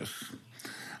teach us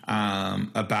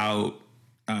about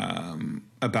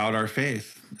our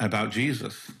faith, about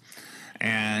Jesus.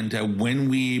 And when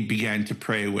we began to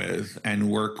pray with and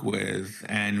work with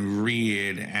and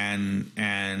read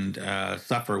and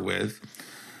suffer with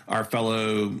our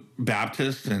fellow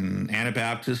Baptists and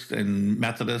Anabaptists and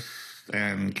Methodists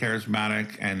and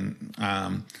Charismatic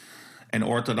and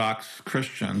Orthodox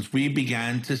Christians, we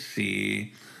began to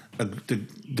see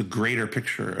the greater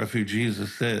picture of who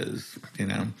Jesus is.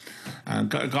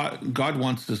 God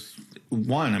wants us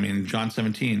one. I mean, John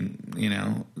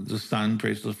 17, the Son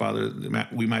prays to the Father,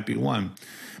 we might be one.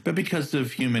 But because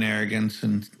of human arrogance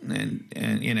and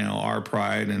our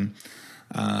pride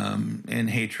and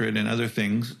hatred and other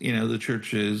things, the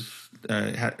church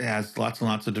has lots and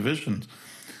lots of divisions.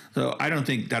 So I don't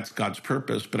think that's God's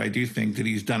purpose, but I do think that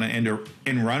he's done an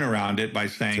end run around it by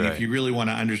saying, right. If you really want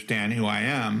to understand who I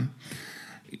am,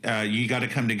 you got to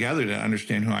come together to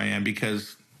understand who I am,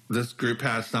 because this group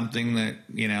has something that,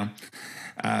 you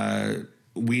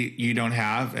don't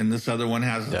have, and this other one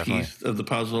has a piece of the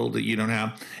puzzle that you don't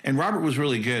have. And Robert was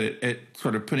really good at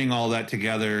sort of putting all that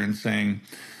together and saying,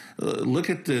 look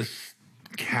at this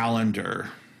calendar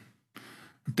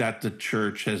that the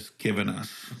church has given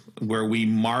us, where we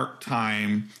mark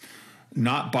time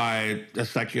not by a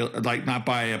secular, not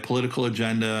by a political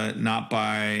agenda, not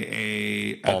by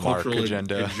a cultural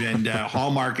agenda,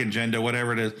 Hallmark agenda,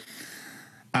 whatever it is,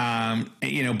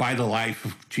 by the life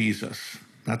of Jesus.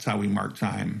 That's how we mark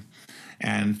time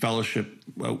and fellowship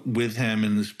with him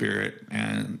in the Spirit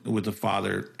and with the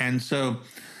Father. And so,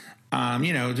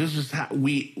 this is how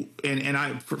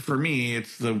for me,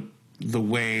 it's the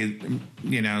way,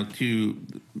 to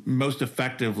most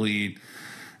effectively,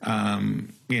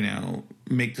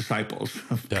 make disciples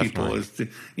of people is to,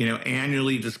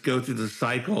 annually just go through the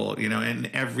cycle, and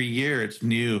every year it's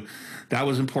new. That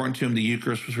was important to him. The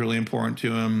Eucharist was really important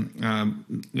to him.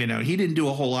 He didn't do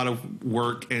a whole lot of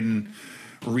work in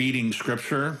reading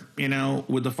scripture,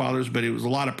 with the fathers, but it was a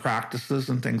lot of practices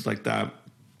and things like that.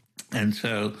 And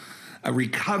so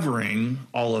recovering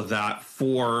all of that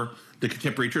for the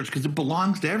contemporary church, because it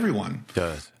belongs to everyone. It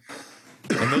does.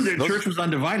 The church was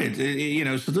undivided,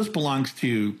 so this belongs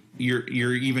to your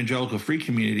evangelical free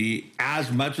community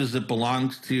as much as it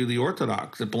belongs to the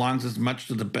Orthodox. It belongs as much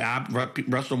to the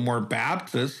Russell Moore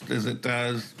Baptist as it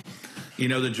does,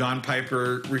 the John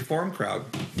Piper Reform crowd.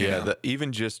 Yeah,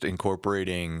 even just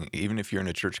incorporating, even if you're in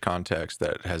a church context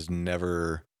that has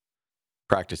never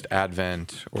practiced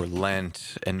Advent or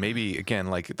Lent, and maybe, again,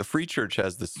 like the Free Church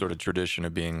has this sort of tradition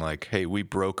of being like, hey, we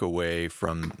broke away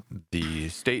from the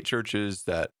state churches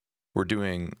that were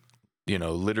doing,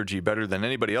 liturgy better than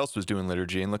anybody else was doing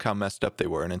liturgy, and look how messed up they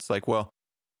were. And it's like, well,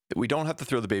 we don't have to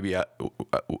throw the baby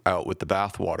out with the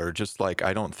bathwater, just like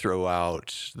I don't throw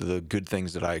out the good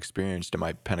things that I experienced in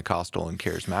my Pentecostal and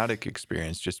charismatic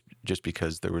experience just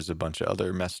because there was a bunch of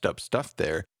other messed up stuff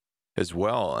there as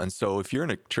well. And so if you're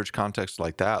in a church context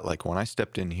like that, like when I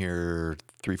stepped in here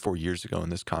 3-4 years ago in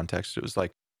this context, it was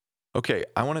like, okay,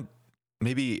 I want to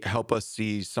maybe help us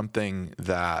see something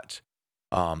that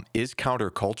is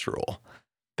countercultural.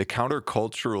 The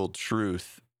countercultural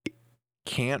truth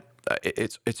can't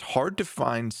it's hard to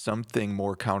find something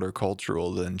more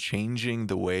countercultural than changing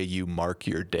the way you mark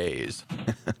your days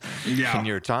in Yeah.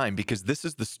 your time, because this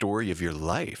is the story of your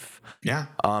life. Yeah.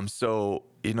 So,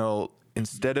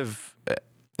 instead of,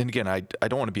 and again, I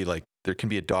don't want to be like, there can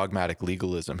be a dogmatic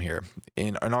legalism here.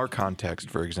 In our context,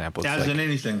 for example, it's As in like,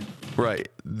 anything. right,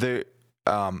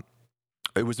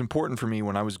 it was important for me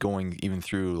when I was going even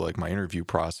through like my interview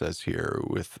process here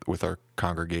with our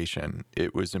congregation.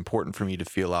 It was important for me to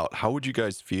feel out, how would you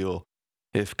guys feel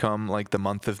if come like the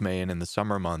month of May and in the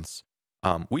summer months,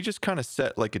 we just kind of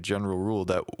set like a general rule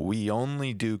that we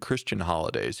only do Christian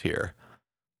holidays here,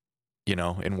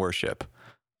 in worship.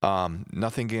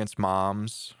 Nothing against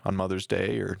moms on Mother's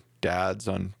Day or dads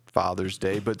on Father's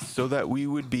Day, but so that we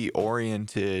would be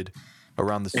oriented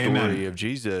around the story Amen. of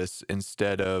Jesus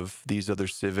instead of these other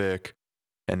civic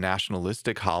and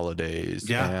nationalistic holidays.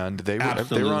 Yeah. And they were on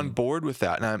Absolutely. board with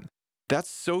that. And that's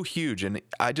so huge. And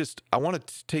I want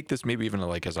to take this maybe even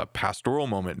like as a pastoral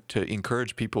moment to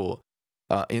encourage people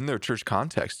in their church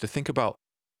context to think about,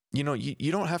 you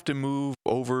don't have to move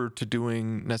over to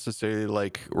doing necessarily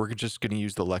like we're just going to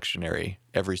use the lectionary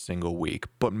every single week,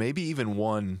 but maybe even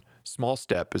one small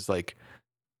step is like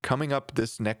coming up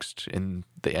this next in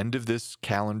the end of this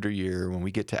calendar year when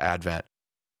we get to Advent,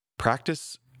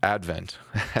 practice Advent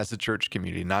as a church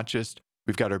community, not just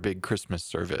we've got our big Christmas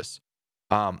service.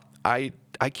 I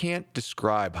can't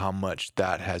describe how much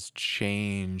that has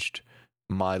changed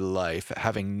my life,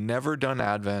 having never done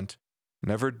Advent,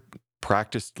 never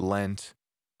practiced Lent.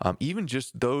 Even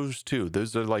just those two,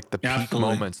 those are like the peak Absolutely.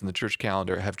 moments in the church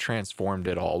calendar have transformed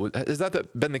it all. Has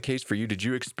that been the case for you? Did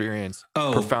you experience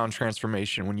Oh, profound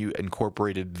transformation when you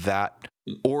incorporated that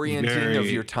orienting of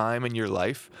your very time and your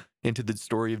life into the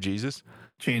story of Jesus?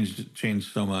 changed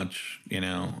so much,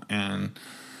 and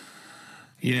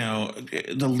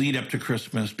the lead up to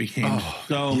Christmas became Oh,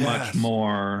 so much yes.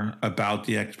 more about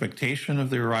the expectation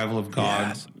of the arrival of God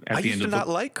Yes. I at the used end to of the. not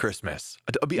like Christmas.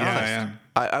 I'll be Yeah, honest.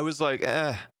 yeah. I was like,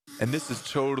 and this has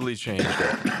totally changed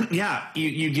it. Yeah,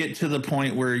 you get to the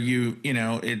point where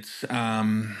it's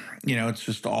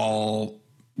just all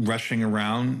rushing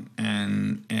around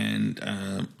and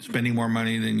spending more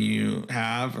money than you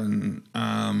have, and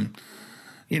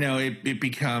it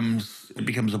becomes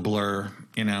a blur,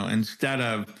 instead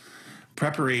of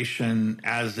preparation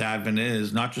as Advent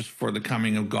is, not just for the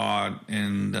coming of God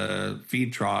in the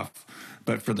feed trough,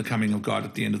 but for the coming of God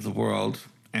at the end of the world.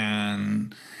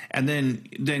 And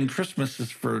then Christmas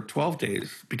is for 12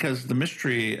 days, because the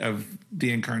mystery of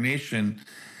the incarnation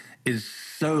is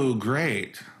so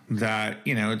great that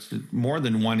it's more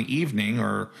than one evening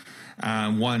or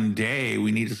one day.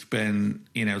 We need to spend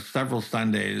several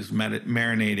Sundays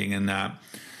marinating in that.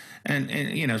 And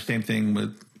same thing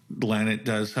with Lent. It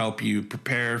does help you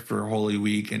prepare for Holy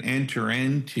Week and enter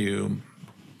into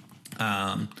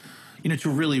to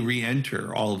really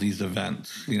re-enter all of these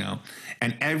events.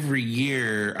 And every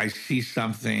year I see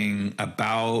something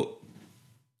about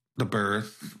the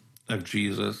birth of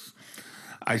Jesus.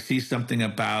 I see something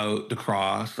about the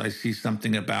cross. I see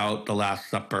something about the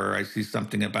Last Supper. I see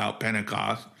something about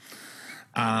Pentecost,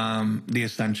 the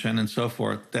Ascension, and so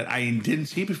forth that I didn't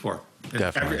see before.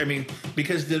 Definitely. I mean,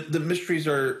 because the mysteries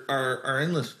are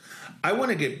endless. I want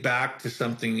to get back to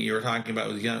something you were talking about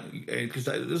with young, because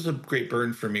this is a great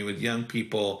burden for me with young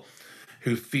people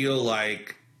who feel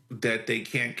like that they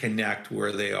can't connect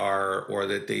where they are, or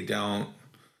that they don't,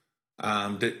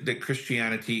 that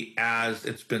Christianity as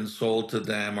it's been sold to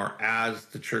them, or as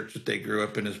the church that they grew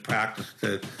up in is practiced,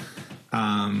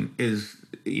 is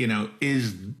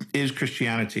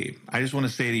Christianity. I just want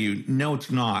to say to you, no,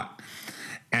 it's not.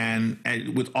 And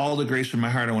with all the grace in my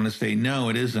heart, I want to say, no,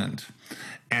 it isn't.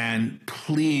 And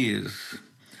please,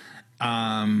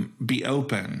 be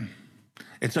open.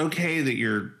 It's okay that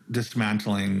you're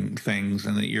dismantling things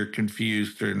and that you're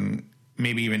confused and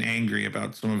maybe even angry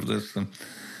about some of this, and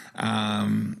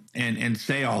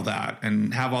say all that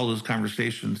and have all those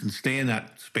conversations and stay in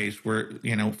that space where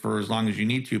for as long as you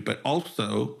need to. But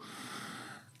also,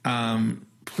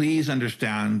 please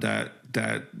understand that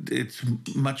it's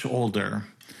much older,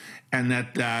 and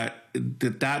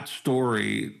that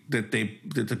story that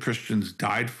the Christians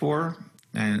died for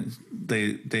and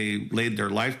they laid their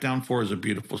life down for is a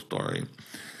beautiful story,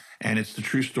 and it's the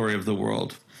true story of the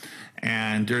world.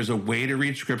 And there's a way to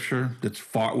read Scripture that's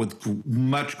far with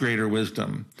much greater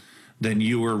wisdom than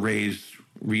you were raised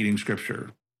reading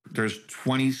Scripture. There's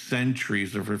 20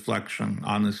 centuries of reflection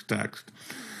on this text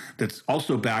that's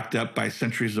also backed up by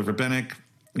centuries of rabbinic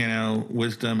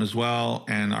wisdom as well,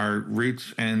 and our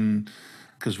roots and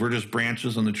because we're just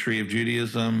branches on the tree of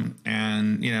Judaism.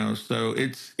 And, so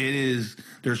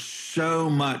there's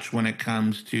so much when it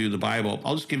comes to the Bible.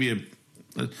 I'll just give you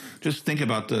just think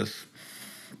about this.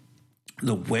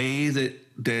 The way that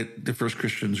the first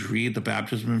Christians read the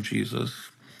baptism of Jesus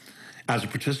as a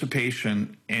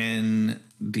participation in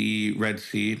the Red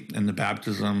Sea and the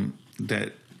baptism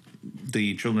that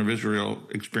the children of Israel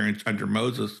experienced under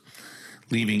Moses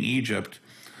leaving Egypt,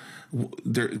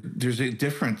 there's a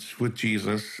difference with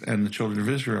Jesus and the children of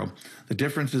Israel. The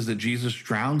difference is that Jesus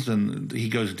drowns and he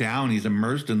goes down, he's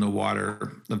immersed in the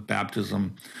water of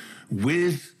baptism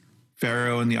with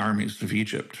Pharaoh and the armies of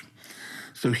Egypt.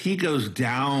 So he goes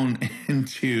down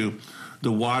into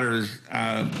the waters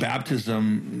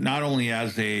baptism, not only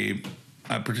as a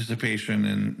participation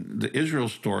in the Israel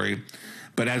story,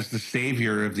 but as the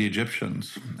savior of the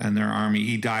Egyptians and their army.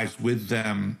 He dies with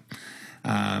them.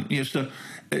 So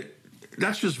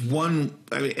that's just one.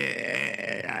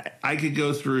 I could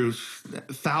go through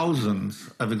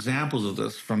thousands of examples of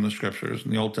this from the scriptures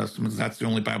in the Old Testament. That's the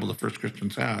only Bible the first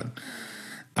Christians had,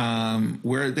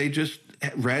 where they just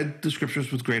read the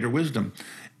scriptures with greater wisdom.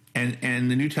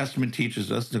 And the New Testament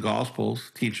teaches us, the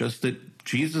Gospels teach us that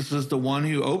Jesus is the one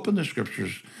who opened the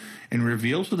scriptures and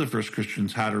reveals to the first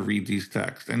Christians how to read these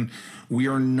texts. And we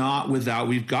are not without,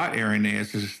 we've got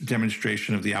Irenaeus'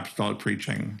 demonstration of the apostolic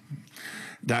preaching,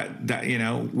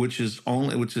 which is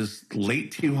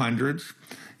late 200s.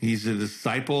 He's a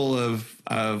disciple of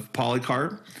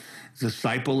Polycarp,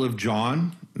 disciple of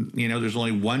John. There's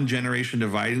only one generation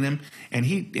dividing them. And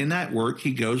in that work,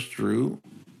 he goes through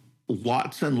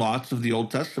lots and lots of the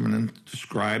Old Testament and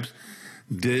describes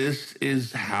this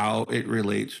is how it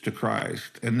relates to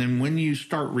Christ. And then when you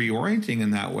start reorienting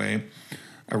in that way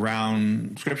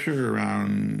around scripture,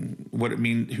 around what it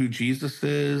means, who Jesus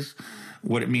is,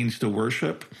 what it means to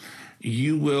worship,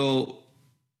 you'll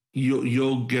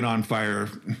get on fire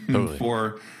Totally.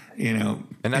 for, and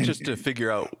not just to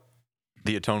figure out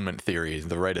the atonement theory,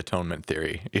 the right atonement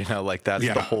theory, that's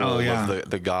the whole of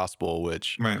the gospel,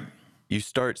 which right. You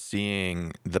start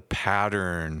seeing the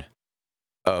pattern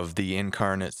of the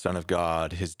incarnate Son of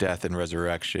God, his death and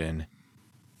resurrection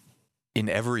in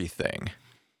everything.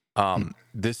 I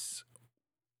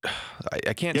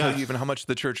can't tell you even how much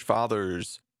the church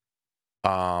fathers,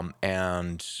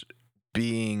 and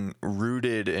being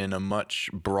rooted in a much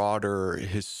broader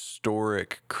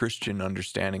historic Christian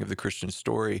understanding of the Christian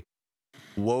story,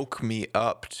 woke me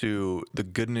up to the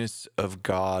goodness of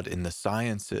God in the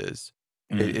sciences.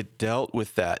 It dealt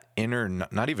with that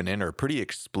pretty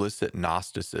explicit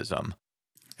Gnosticism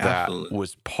that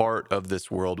was part of this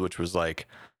world, which was like,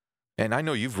 and I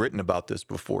know you've written about this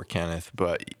before, Kenneth,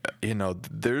 but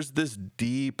there's this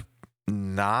deep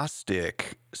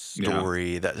Gnostic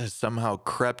story that has somehow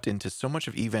crept into so much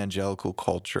of evangelical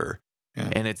culture.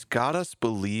 And it's got us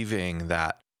believing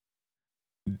that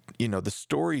the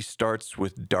story starts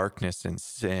with darkness and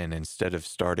sin instead of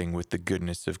starting with the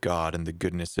goodness of God and the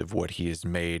goodness of what he has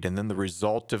made. And then the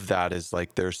result of that is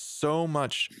like there's so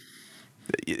much,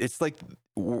 it's like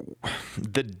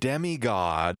the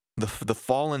demigod, the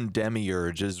fallen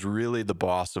demiurge is really the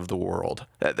boss of the world.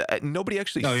 Nobody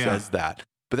actually says that,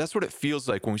 but that's what it feels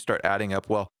like when we start adding up,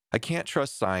 well, I can't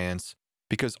trust science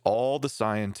because all the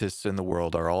scientists in the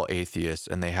world are all atheists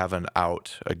and they have an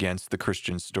out against the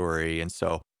Christian story. And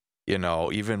so,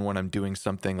 even when I'm doing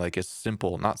something like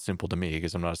not simple to me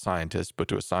because I'm not a scientist, but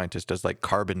to a scientist as like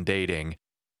carbon dating,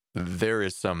 there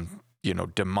is some,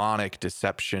 demonic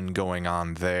deception going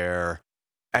on there.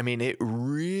 I mean, it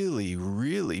really,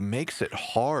 really makes it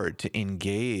hard to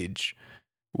engage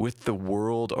with the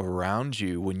world around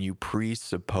you when you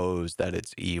presuppose that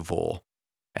it's evil.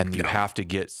 And you have to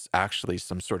get actually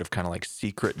some sort of kind of like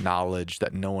secret knowledge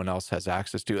that no one else has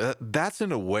access to. That's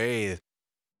in a way,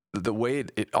 the way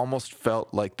it almost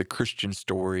felt like the Christian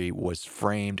story was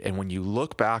framed. And when you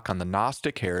look back on the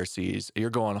Gnostic heresies, you're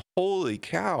going, holy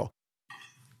cow.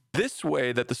 This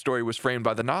way that the story was framed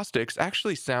by the Gnostics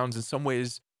actually sounds in some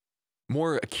ways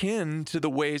more akin to the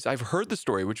ways I've heard the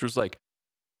story, which was like,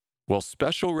 well,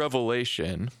 special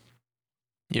revelation.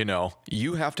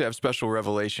 You have to have special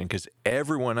revelation because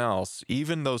everyone else,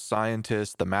 even those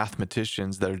scientists, the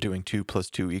mathematicians that are doing 2 +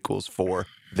 2 = 4,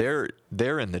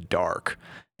 they're in the dark.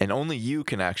 And only you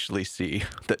can actually see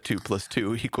that 2 +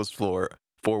 2 = 4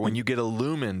 when you get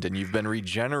illumined and you've been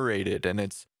regenerated. And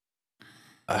it's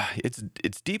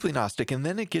deeply Gnostic. And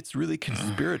then it gets really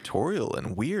conspiratorial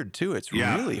and weird too. It's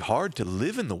really hard to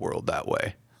live in the world that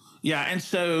way. Yeah, and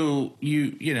so the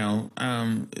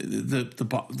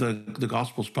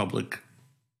gospel's public.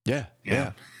 Yeah.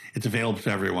 It's available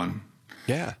to everyone.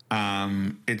 Yeah.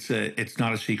 It's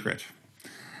not a secret.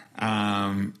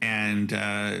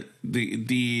 The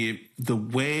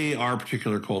way our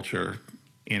particular culture,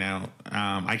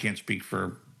 I can't speak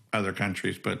for other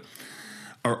countries, but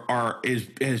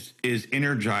is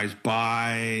energized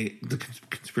by the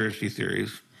conspiracy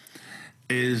theories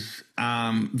is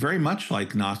very much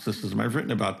like Gnosticism. I've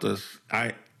written about this.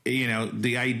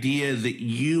 The idea that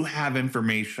you have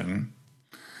information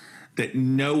that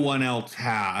no one else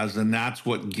has, and that's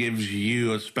what gives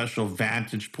you a special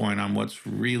vantage point on what's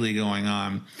really going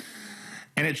on.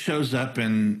 And it shows up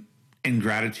in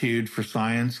ingratitude for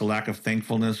science, a lack of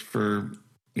thankfulness for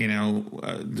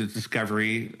the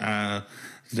discovery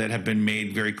that have been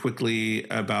made very quickly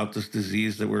about this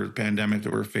disease pandemic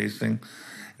that we're facing.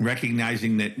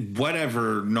 Recognizing that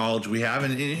whatever knowledge we have,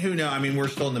 and who knows, I mean, we're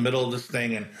still in the middle of this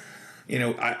thing, and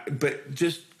but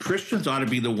just Christians ought to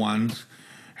be the ones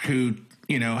who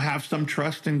have some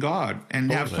trust in God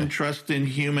and have some trust in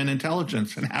human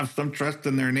intelligence and have some trust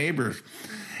in their neighbors,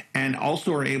 and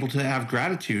also are able to have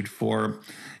gratitude for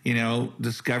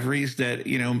discoveries that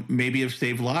maybe have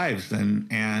saved lives,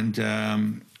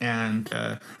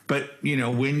 but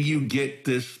when you get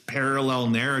this parallel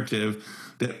narrative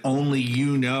that only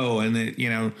and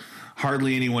that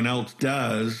hardly anyone else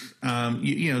does,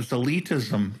 it's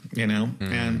elitism,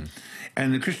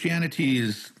 and the Christianity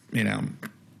is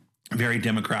very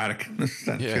democratic in this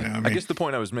sense. I guess the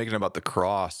point I was making about the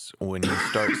cross, when you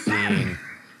start seeing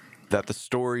that the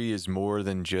story is more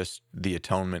than just the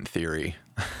atonement theory,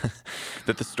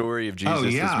 that the story of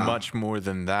Jesus is much more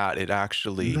than that. It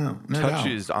actually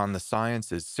touches on the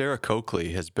sciences. Sarah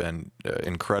Coakley has been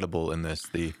incredible in this,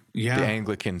 the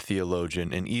Anglican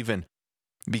theologian, and even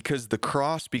because the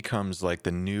cross becomes like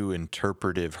the new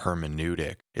interpretive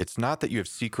hermeneutic. It's not that you have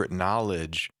secret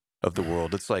knowledge of the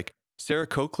world. It's like Sarah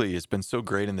Coakley has been so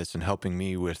great in this and helping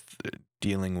me with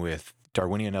dealing with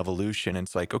Darwinian evolution. And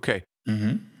it's like, okay,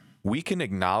 we can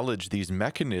acknowledge these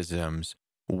mechanisms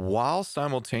while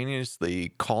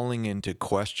simultaneously calling into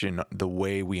question the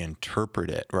way we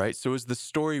interpret it, right? So is the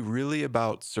story really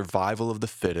about survival of the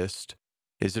fittest?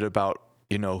 Is it about,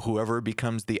 whoever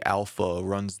becomes the alpha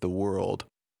runs the world?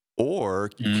 Or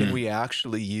can we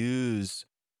actually use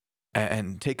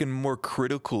and take a more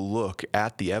critical look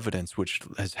at the evidence, which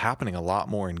is happening a lot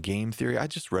more in game theory? I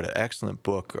just read an excellent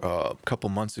book a couple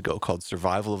months ago called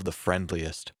Survival of the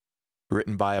Friendliest,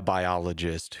 written by a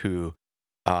biologist who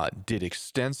did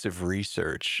extensive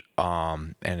research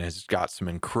and has got some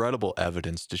incredible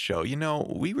evidence to show,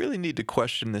 we really need to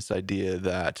question this idea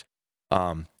that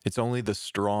it's only the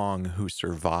strong who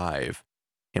survive.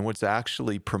 And what's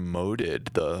actually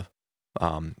promoted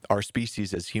our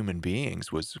species as human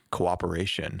beings was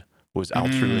cooperation, was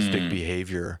altruistic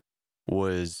behavior,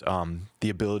 was the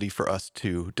ability for us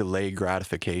to delay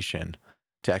gratification,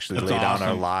 to actually lay down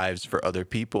our lives for other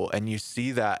people. And you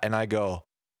see that, and I go,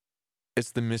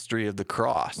 it's the mystery of the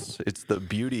cross. It's the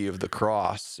beauty of the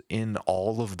cross in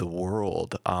all of the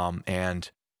world. And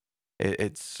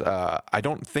it's I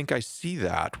don't think I see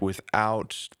that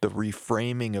without the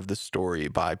reframing of the story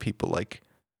by people like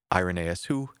Irenaeus,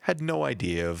 who had no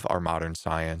idea of our modern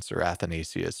science, or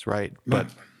Athanasius, right? But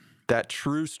that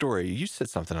true story, you said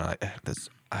something like this.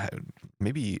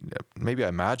 Maybe I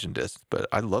imagined this, but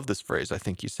I love this phrase. I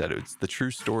think you said it's the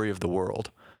true story of the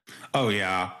world. Oh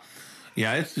yeah,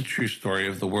 it's the true story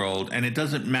of the world, and it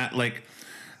doesn't matter. Like,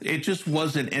 it just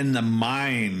wasn't in the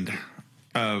mind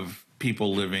of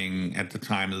people living at the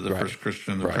time of the first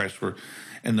Christian, Christ were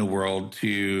in the world,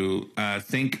 to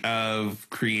think of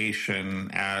creation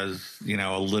as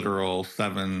a literal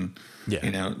 7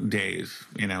 days.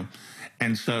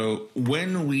 And so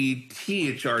when we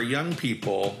teach our young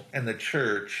people in the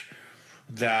church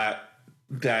that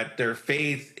their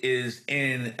faith is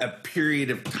in a period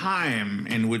of time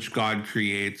in which God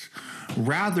creates,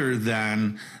 rather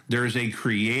than there's a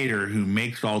creator who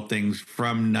makes all things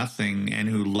from nothing and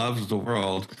who loves the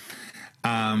world,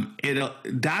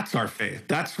 that's our faith.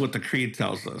 That's what the creed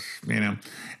tells us,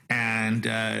 and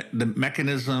the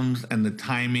mechanisms and the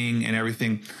timing and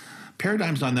everything.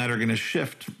 Paradigms on that are going to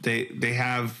shift. They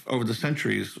have over the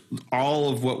centuries. All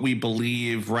of what we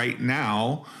believe right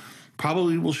now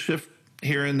probably will shift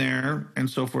here and there and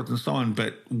so forth and so on.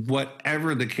 But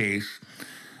whatever the case,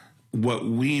 what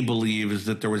we believe is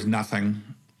that there was nothing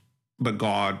but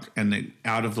God, and that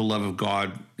out of the love of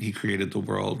God, he created the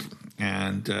world.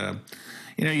 And,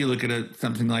 you look at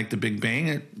something like the Big Bang,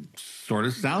 it sort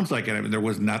of sounds like it. I mean, there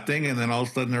was nothing, and then all of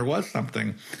a sudden there was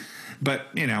something. But,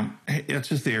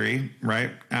 it's a theory,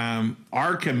 right?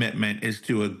 Our commitment is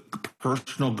to a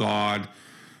personal God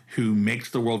who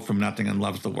makes the world from nothing and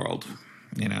loves the world.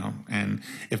 And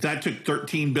if that took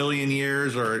 13 billion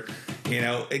years, or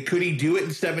could he do it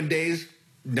in 7 days?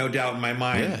 No doubt in my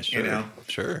mind. Yeah, sure.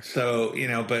 Sure. So,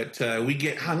 but we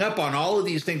get hung up on all of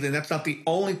these things, and that's not the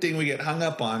only thing we get hung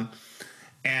up on.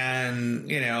 And,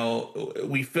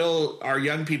 we fill our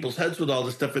young people's heads with all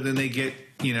this stuff, and then they get,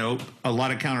 a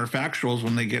lot of counterfactuals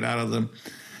when they get out of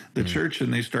the church,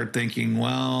 and they start thinking,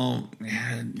 well,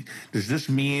 does this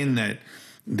mean that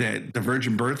the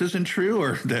virgin birth isn't true,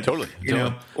 or that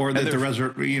or that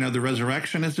the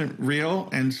resurrection isn't real?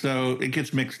 And so it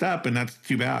gets mixed up, and that's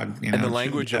too bad. And the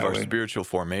language of our spiritual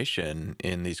formation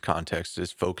in these contexts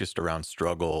is focused around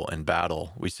struggle and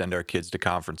battle. We send our kids to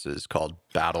conferences called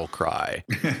Battle Cry.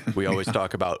 We always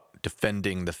talk about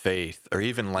defending the faith, or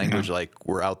even language like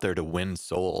we're out there to win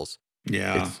souls.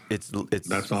 Yeah, it's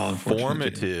that's all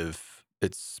formative.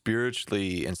 It's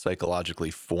spiritually and psychologically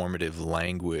formative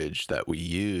language that we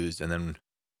use. And then,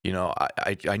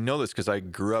 I know this because I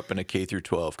grew up in a K through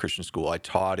 12 Christian school. I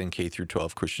taught in K through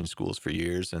 12 Christian schools for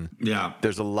years. And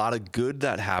there's a lot of good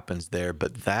that happens there.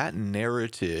 But that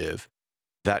narrative,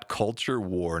 that culture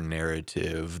war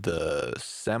narrative, the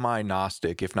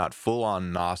semi-Gnostic, if not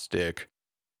full-on Gnostic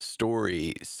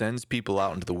story, sends people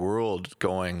out into the world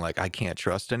going like, I can't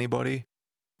trust anybody.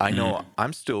 I know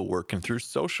I'm still working through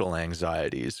social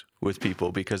anxieties with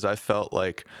people because I felt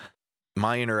like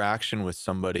my interaction with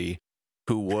somebody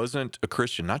who wasn't a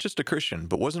Christian, not just a Christian,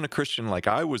 but wasn't a Christian like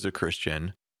I was a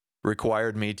Christian,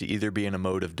 required me to either be in a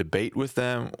mode of debate with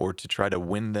them or to try to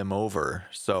win them over.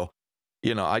 So,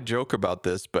 I joke about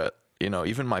this, but,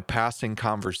 even my passing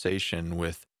conversation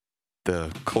with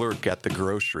the clerk at the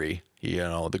grocery,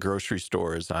 the grocery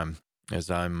store as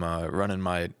I'm running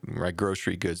my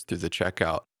grocery goods through the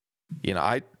checkout,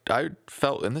 I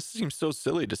felt, and this seems so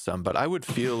silly to some, but I would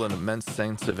feel an immense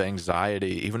sense of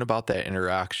anxiety even about that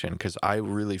interaction, because I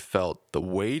really felt the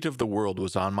weight of the world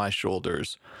was on my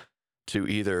shoulders to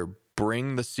either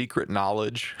bring the secret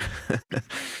knowledge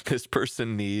this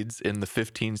person needs in the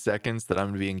 15 seconds that I'm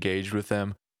going to be engaged with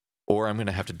them, or I'm going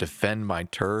to have to defend my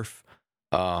turf.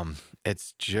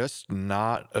 It's just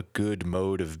not a good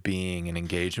mode of being and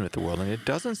engagement with the world. And it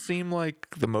doesn't seem like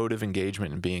the mode of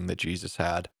engagement and being that Jesus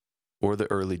had, or the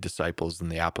early disciples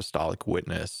and the apostolic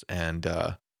witness. And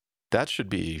that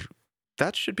should be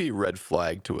a red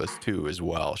flag to us too, as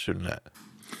well, shouldn't it?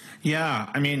 Yeah.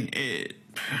 I mean,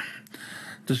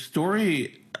 the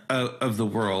story of the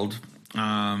world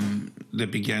that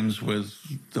begins with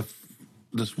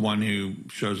this one who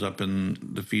shows up in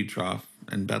the feed trough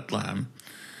in Bethlehem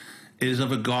is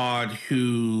of a God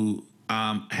who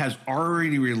has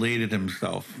already related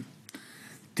himself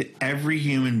to every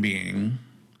human being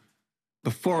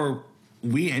before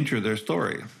we enter their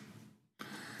story.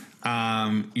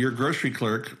 Your grocery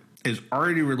clerk is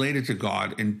already related to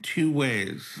God in two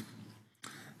ways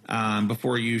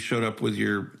before you showed up with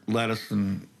your lettuce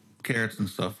and carrots and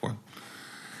stuff forth.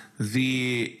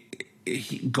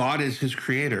 God is his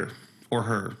creator, or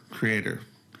her creator.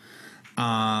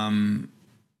 And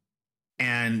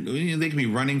they can be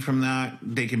running from that.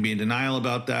 They can be in denial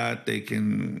about that. They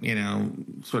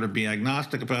can, sort of be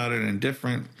agnostic about it and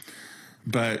indifferent.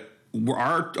 But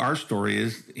our story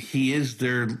is he is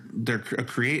the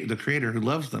creator who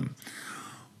loves them.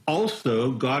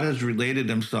 Also, God has related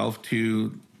himself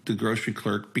to the grocery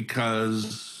clerk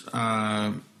because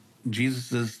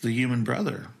Jesus is the human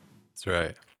brother. That's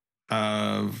right.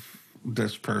 Of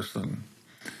this person.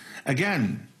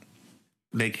 Again,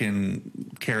 they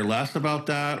can care less about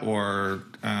that, or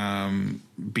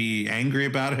be angry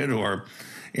about it, or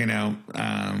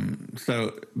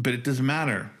but it doesn't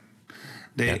matter.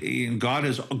 God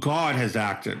has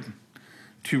acted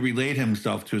to relate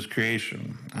himself to his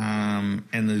creation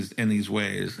in these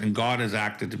ways, and God has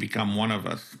acted to become one of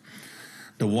us.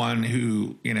 The one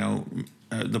who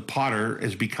the potter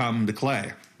has become the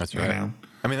clay. That's right.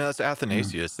 I mean, that's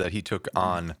Athanasius, that he took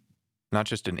on not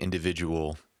just an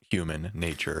individual human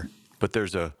nature, but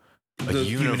there's a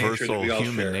universal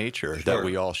human nature that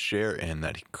we all share in,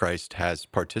 that Christ has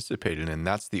participated in.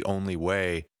 That's the only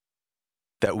way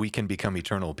that we can become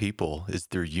eternal people, is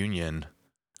through union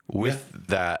with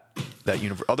that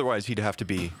universe. Otherwise, he'd have to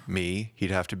be me. He'd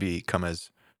have to come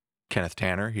as Kenneth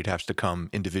Tanner. He'd have to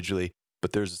come individually.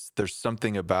 But there's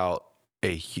something about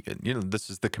this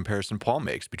is the comparison Paul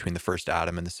makes between the first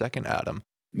Adam and the second Adam.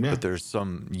 Yeah. But there's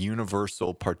some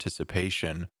universal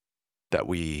participation that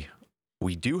we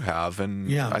do have,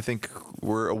 and I think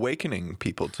we're awakening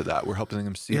people to that. We're helping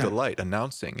them see the light,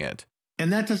 announcing it.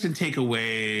 And that doesn't take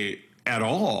away at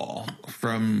all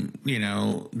from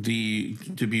to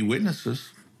be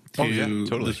witnesses to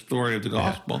the story of the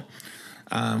gospel.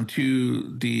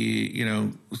 to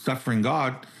the suffering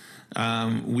God,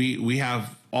 we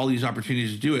have all these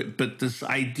opportunities to do it. But this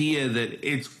idea that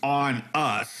it's on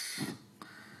us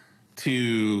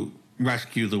to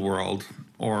rescue the world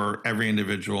or every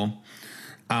individual,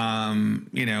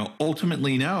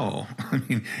 ultimately, no. I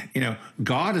mean,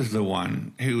 God is the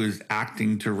one who is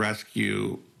acting to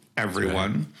rescue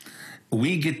everyone. Right.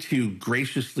 We get to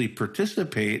graciously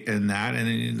participate in that, and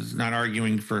it's not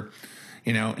arguing for,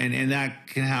 and that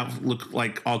can look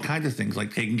like all kinds of things,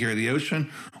 like taking care of the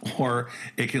ocean, or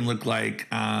it can look like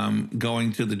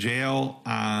going to the jail.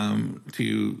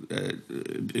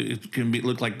 It can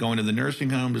look like going to the nursing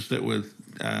home to sit with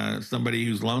somebody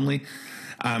who's lonely.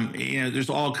 There's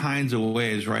all kinds of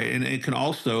ways, right? And it can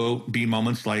also be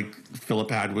moments like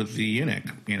Philip had with the eunuch,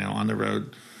 on the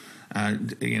road,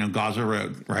 Gaza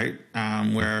Road, right?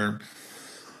 Where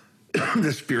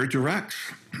the Spirit directs,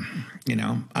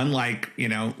 unlike,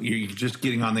 you're just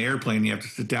getting on the airplane, you have to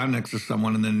sit down next to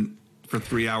someone and then for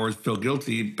 3 hours feel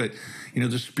guilty. But,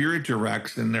 the Spirit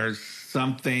directs, and there's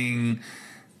something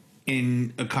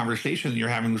in a conversation that you're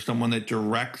having with someone that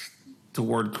directs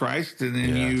toward Christ, and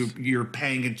then you're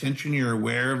paying attention, you're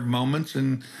aware of moments,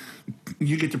 and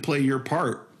you get to play your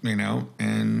part,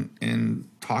 and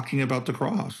talking about the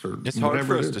cross or it's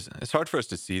whatever hard for us it's hard for us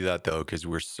to see that, though, because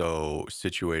we're so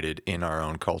situated in our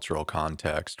own cultural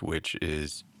context, which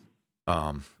is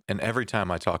and every time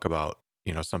I talk about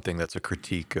something that's a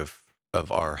critique of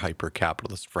our hyper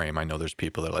capitalist frame, I know there's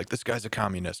people that are like, this guy's a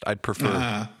communist. I would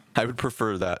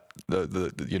prefer that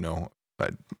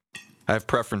I have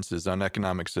preferences on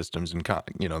economic systems, and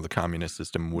the communist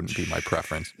system wouldn't be my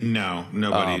preference. No,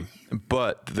 nobody.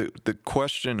 But the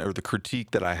question or the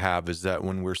critique that I have is that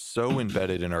when we're so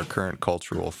embedded in our current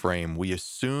cultural frame, we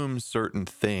assume certain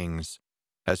things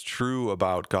as true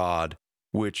about God,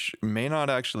 which may not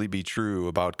actually be true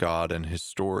about God and his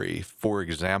story. For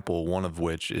example, one of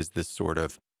which is this sort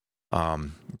of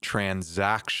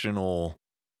transactional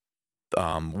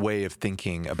way of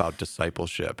thinking about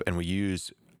discipleship, and we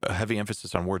use a heavy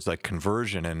emphasis on words like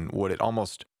conversion, and what it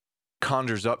almost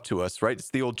conjures up to us, right?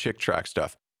 It's the old Chick tract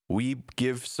stuff. We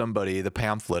give somebody the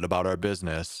pamphlet about our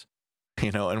business,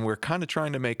 and we're kind of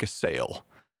trying to make a sale.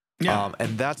 Yeah.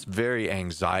 And that's very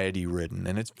anxiety ridden,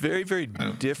 and it's very, very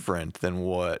different than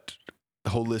what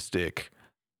holistic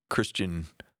Christian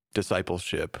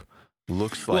discipleship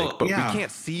looks like. But we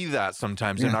can't see that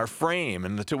sometimes in our frame,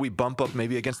 and until we bump up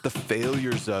maybe against the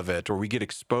failures of it, or we get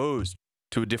exposed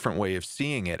to a different way of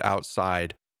seeing it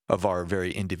outside of our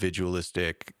very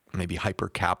individualistic, maybe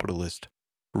hyper-capitalist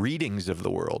readings of the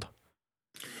world.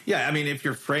 Yeah, I mean, if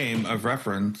your frame of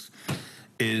reference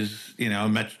is,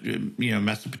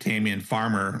 Mesopotamian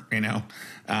farmer,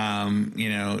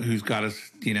 who's got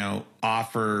to,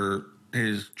 offer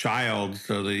his child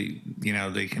so they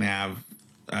can have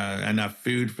enough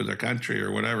food for their country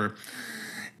or whatever.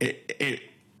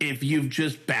 If you've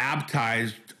just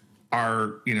baptized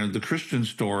the Christian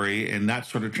story and that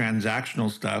sort of transactional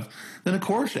stuff, then of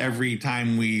course every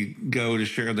time we go to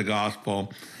share the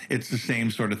gospel, it's the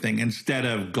same sort of thing. Instead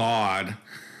of God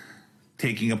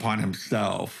taking upon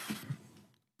himself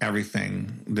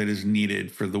everything that is needed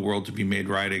for the world to be made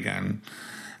right again,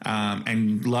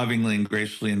 and lovingly and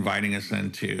graciously inviting us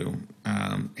into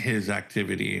his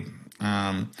activity,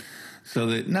 so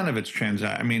that none of it's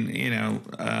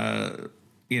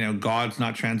God's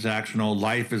not transactional.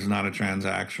 Life is not a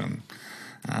transaction.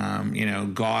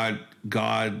 God,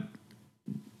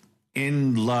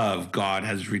 in love, God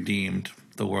has redeemed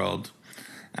the world.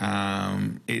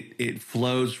 It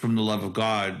flows from the love of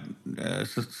God.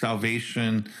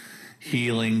 Salvation,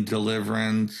 healing,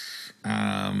 deliverance,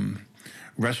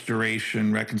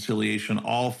 restoration, reconciliation,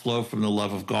 all flow from the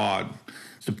love of God.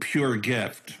 It's a pure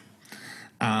gift.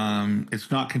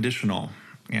 It's not conditional.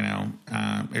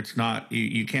 It's not,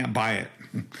 you can't buy it.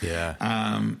 Yeah.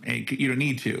 You don't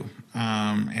need to.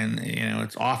 And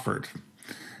it's offered.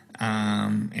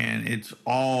 And it's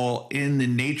all in the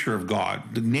nature of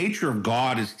God. The nature of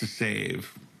God is to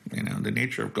save. The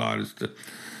nature of God is to.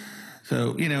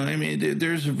 So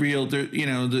there's a real. There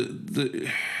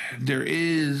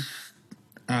is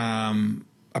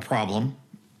a problem.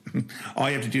 All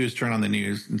you have to do is turn on the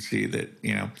news and see that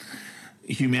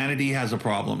humanity has a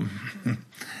problem,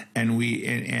 and we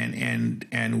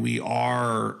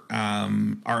are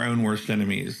our own worst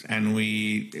enemies, and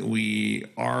we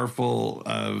are full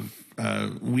of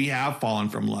we have fallen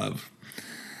from love.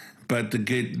 But the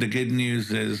good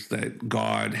news is that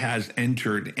God has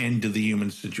entered into the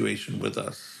human situation with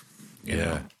us. You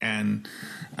know? And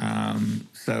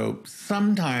so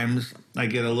sometimes I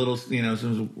get a little,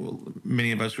 since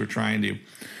many of us were trying to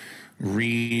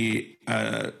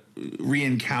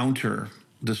re-encounter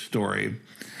the story,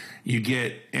 you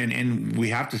get, and we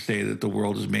have to say that the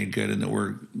world is made good and that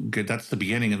we're good. That's the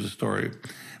beginning of the story.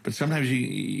 But sometimes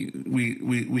we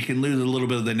can lose a little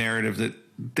bit of the narrative that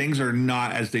things are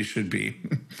not as they should be.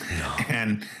 No.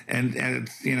 and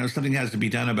it's, something has to be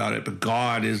done about it, but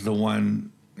God is the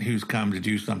one who's come to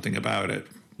do something about it.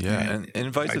 Yeah, and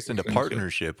invites us into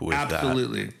partnership with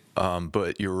absolutely. that.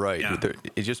 But you're right. Yeah.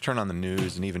 You just turn on the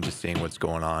news, and even just seeing what's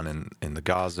going on in the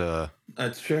Gaza,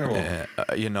 That's terrible.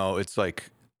 It's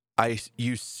like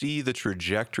you see the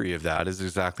trajectory of that is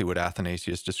exactly what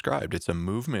Athanasius described. It's a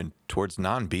movement towards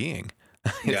non-being.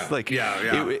 It's like,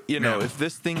 if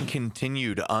this thing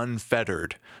continued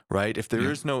unfettered, right? If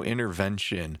there is no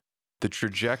intervention, the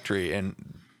trajectory,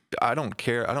 and I don't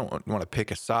care. I don't want to pick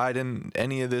a side in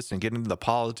any of this and get into the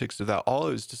politics of that. All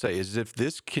I was to say is if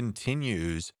this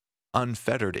continues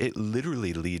unfettered, it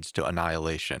literally leads to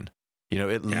annihilation.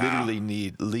 It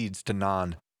literally leads to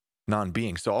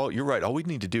non-being. So you're right. All we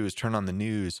need to do is turn on the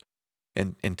news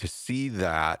and to see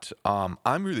that.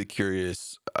 I'm really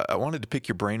curious. I wanted to pick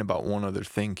your brain about one other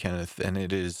thing, Kenneth, and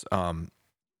it is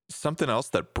something else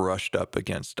that brushed up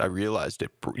against. I realized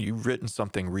you've written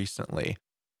something recently,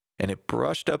 and it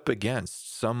brushed up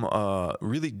against some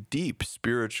really deep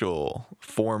spiritual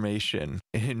formation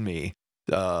in me.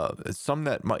 Some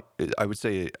that I would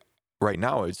say right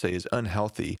now, is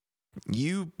unhealthy.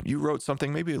 You wrote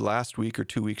something maybe last week or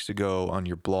 2 weeks ago on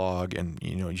your blog, and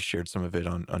you shared some of it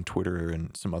on Twitter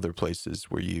and some other places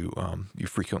where you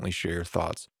frequently share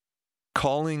thoughts,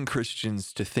 calling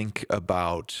Christians to think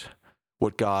about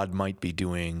what God might be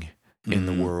doing in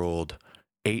the world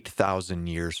 8,000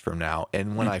 years from now.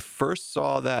 And when I first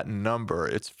saw that number,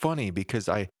 it's funny because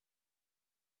I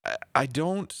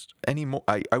don't anymore.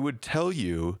 I would tell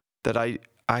you that I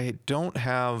don't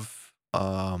have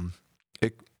an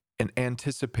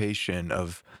anticipation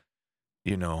of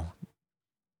the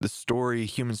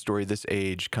human story, this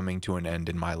age coming to an end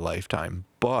in my lifetime.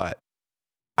 But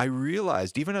I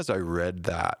realized, even as I read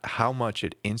that, how much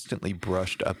it instantly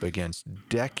brushed up against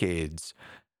decades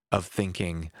of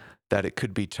thinking that it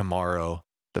could be tomorrow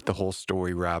that the whole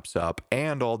story wraps up,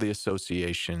 and all the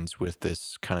associations with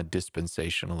this kind of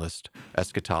dispensationalist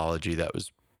eschatology that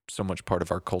was so much part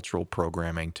of our cultural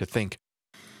programming, to think,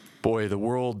 boy, the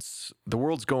world's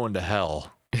going to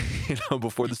hell,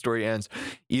 before the story ends.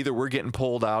 Either we're getting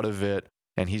pulled out of it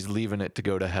and he's leaving it to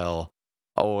go to hell,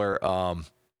 or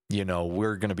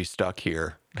we're going to be stuck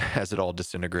here as it all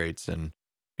disintegrates, and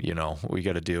we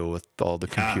got to deal with all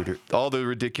the all the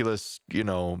ridiculous,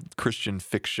 Christian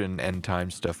fiction end time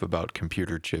stuff about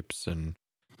computer chips and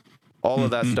all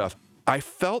of that stuff. I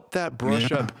felt that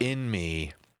brush up in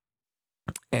me,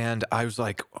 and I was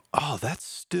like, oh, that's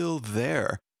still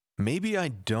there. Maybe I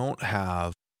don't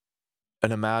have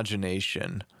an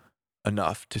imagination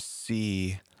enough to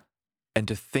see and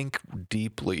to think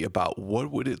deeply about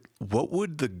what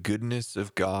would the goodness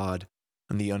of God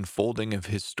and the unfolding of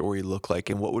his story look like,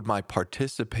 and what would my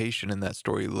participation in that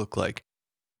story look like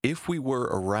if we were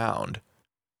around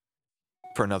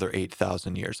for another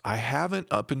 8,000 years. I haven't,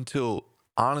 up until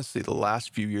honestly the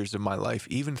last few years of my life,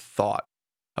 even thought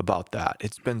about that.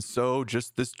 It's been so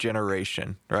just this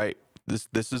generation, right?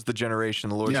 This is the generation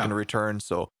the Lord's going to return.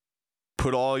 So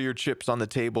put all your chips on the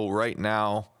table right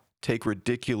now. Take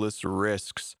ridiculous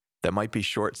risks that might be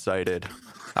short-sighted.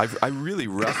 I really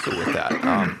wrestle with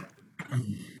that.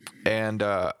 And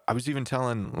I was even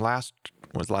telling last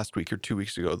week or 2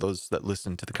 weeks ago, those that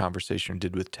listened to the conversation I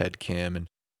did with Ted Kim and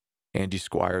Andy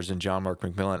Squires and John Mark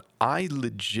McMillan, I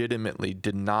legitimately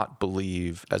did not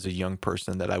believe as a young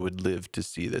person that I would live to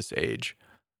see this age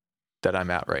that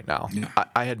I'm at right now. Yeah.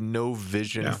 I had no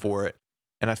vision for it.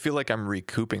 And I feel like I'm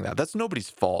recouping that. That's nobody's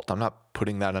fault. I'm not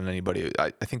putting that on anybody.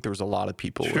 I think there was a lot of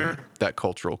people in that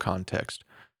cultural context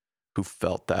who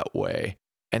felt that way.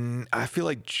 And I feel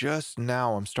like just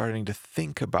now I'm starting to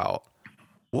think about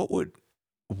what would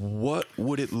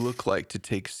it look like to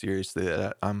take seriously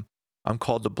that I'm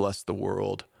called to bless the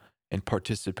world and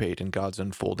participate in God's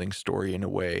unfolding story in a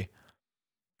way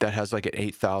that has like an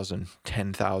 8,000,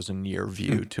 10,000 year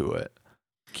view to it.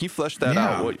 Can you flesh that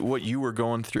out? What you were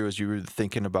going through as you were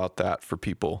thinking about that for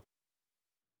people?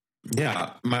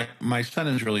 Yeah, my son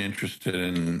is really interested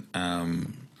in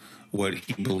what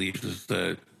he believes is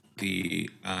an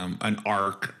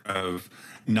arc of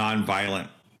nonviolent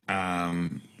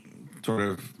sort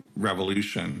of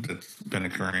revolution that's been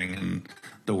occurring in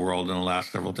the world in the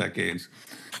last several decades.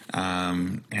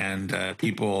 And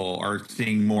people are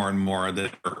seeing more and more that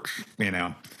it works,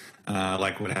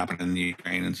 like what happened in the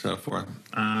Ukraine and so forth.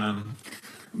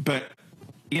 But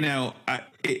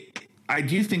I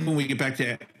do think when we get back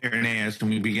to Irenaeus and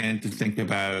we begin to think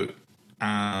about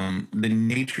the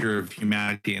nature of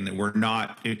humanity, and that we're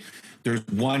not, there's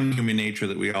one human nature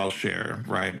that we all share,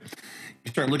 right?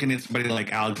 You start looking at somebody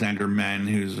like Alexander Men,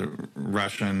 who's a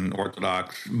Russian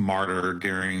Orthodox martyr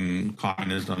during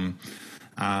communism.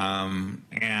 He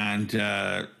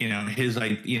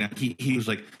was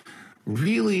like,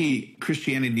 really,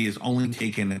 Christianity has only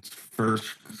taken its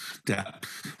first steps,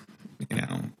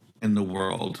 in the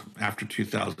world after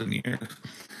 2,000 years.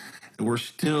 We're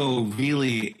still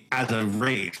really, as a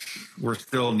race, we're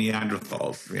still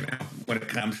Neanderthals, when it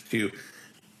comes to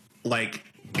like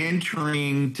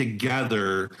entering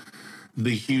together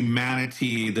the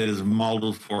humanity that is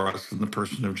modeled for us in the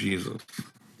person of Jesus,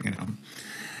 you know.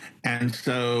 And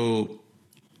so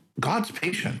God's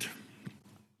patient,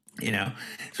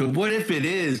 So what if it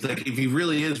is like, if he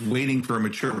really is waiting for a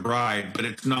mature bride, but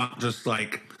it's not just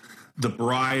like the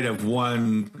bride of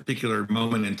one particular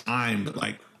moment in time, but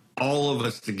like all of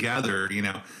us together,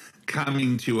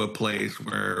 coming to a place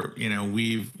where,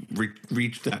 we've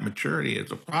reached that maturity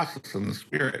as a process in the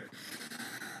spirit.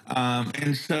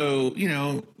 And so,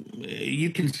 you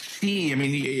can see, I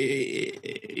mean,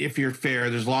 if you're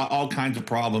fair, there's all kinds of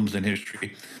problems in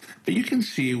history, but you can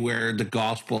see where the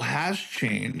gospel has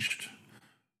changed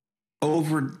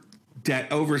over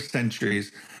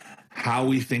centuries, how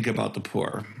we think about the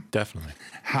poor. Definitely.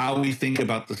 How we think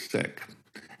about the sick,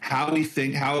 how we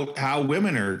think, how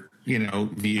women are,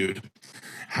 viewed,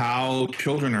 how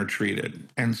children are treated,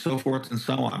 and so forth and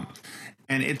so on.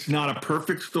 And it's not a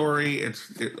perfect story.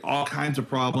 It's all kinds of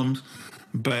problems,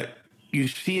 but you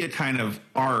see a kind of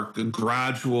arc, a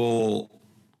gradual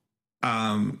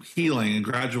healing, a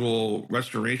gradual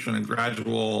restoration, a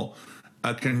gradual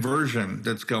conversion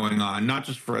that's going on, not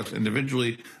just for us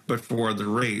individually, but for the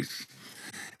race.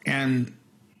 And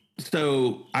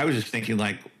so I was just thinking,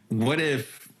 like, what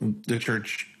if the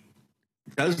church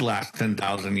does last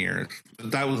 10,000 years?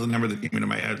 That was the number that came into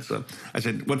my head. So I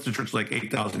said, what's the church like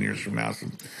 8,000 years from now? So,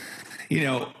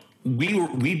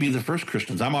 we'd be the first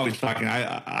Christians. I'm always talking,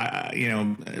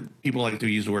 people like to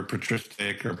use the word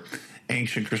patristic or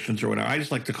ancient Christians or whatever. I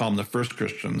just like to call them the first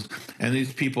Christians. And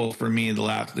these people, for me, the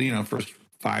last, first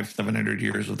 500-700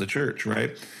 years of the church,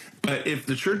 right? But if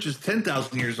the church is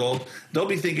 10,000 years old, they'll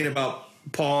be thinking about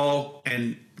Paul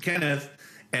and Kenneth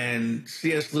and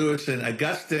C.S. Lewis and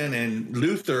Augustine and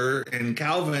Luther and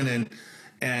Calvin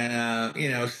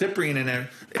and Cyprian and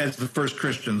as the first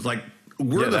Christians. Like,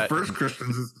 we're the first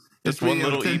Christians. It's one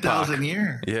little 10,000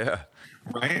 years. Yeah.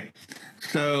 Right.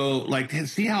 So, like,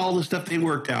 see how all the stuff they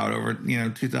worked out over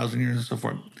 2,000 years and so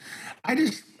forth. I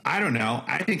don't know.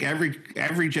 I think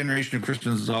every generation of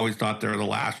Christians has always thought they're the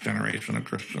last generation of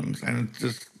Christians, and it's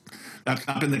just, that's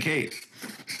not been the case.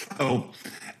 So,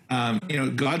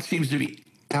 God seems to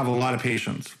have a lot of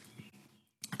patience.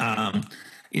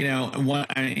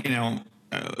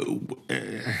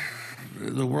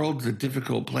 The world's a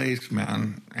difficult place,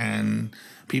 man, and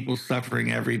people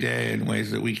suffering every day in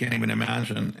ways that we can't even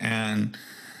imagine. And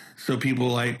so people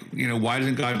like, why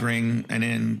doesn't God bring an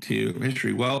end to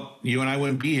history? Well, you and I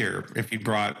wouldn't be here if he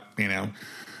brought,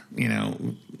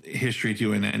 history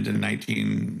to an end in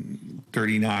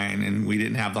 1939 and we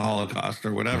didn't have the Holocaust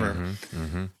or whatever.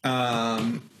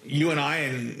 You and I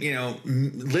and,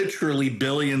 literally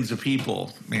billions of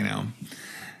people,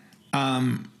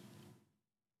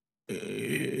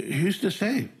 who's to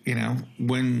say,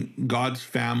 when God's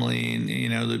family and,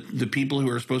 the people who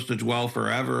are supposed to dwell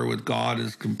forever with God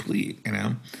is complete,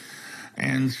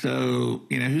 And so,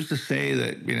 who's to say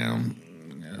that,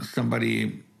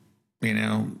 somebody,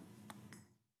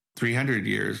 300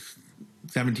 years,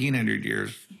 1,700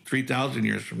 years, 3,000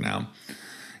 years from now,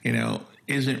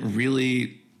 isn't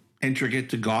really intricate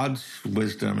to God's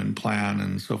wisdom and plan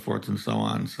and so forth and so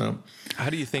on. So how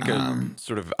do you think a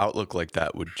sort of outlook like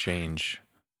that would change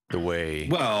the way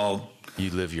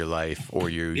you live your life or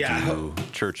you do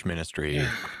church ministry?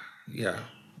 Yeah,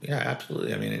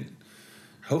 absolutely. I mean,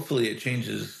 hopefully it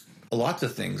changes lots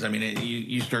of things. I mean,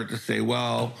 you start to say,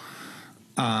 well,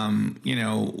 are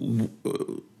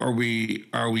we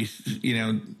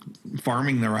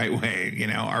farming the right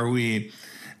way? Are we,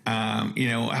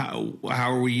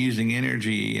 how are we using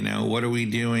energy? What are we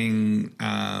doing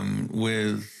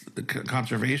with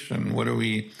conservation? What are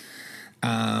we,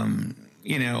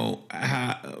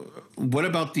 what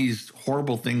about these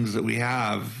horrible things that we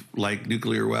have, like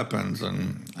nuclear weapons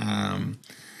and,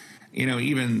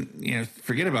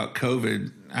 forget about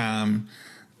COVID.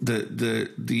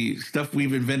 The stuff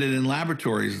we've invented in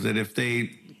laboratories that if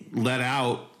they let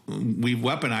out, we've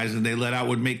weaponized and they let out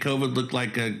would make COVID look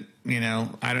like a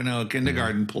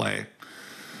kindergarten play.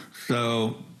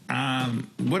 So,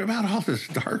 what about all this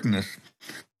darkness?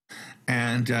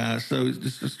 And so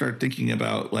just to start thinking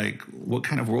about like, what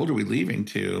kind of world are we leaving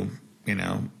to? You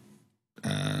know,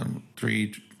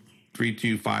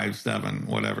 3257,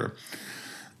 whatever.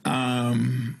 I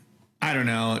don't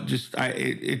know.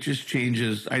 It just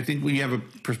changes. I think we have a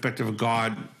perspective of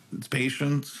God, it's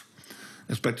patience, a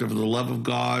perspective of the love of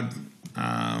God.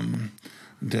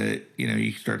 That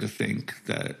you start to think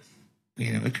that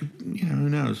it could, who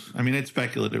knows? I mean, it's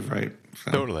speculative, right?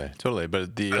 So, Totally.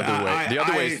 But the but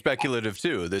other way is speculative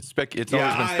too. It's always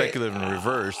been speculative in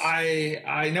reverse.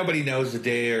 Nobody knows the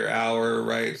day or hour,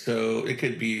 right? So it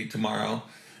could be tomorrow.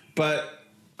 But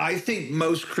I think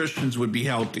most Christians would be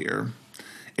healthier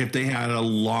if they had a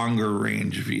longer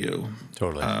range view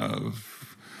Totally.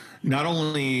 Of not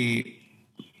only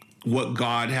what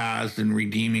God has in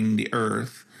redeeming the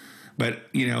earth, but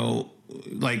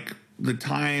like the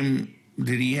time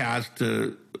that He has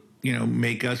to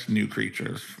make us new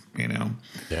creatures.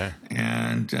 Yeah.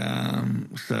 And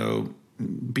so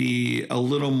be a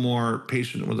little more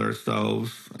patient with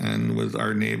ourselves and with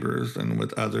our neighbors and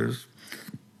with others.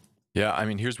 Yeah, I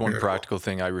mean, here's one practical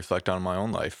thing I reflect on in my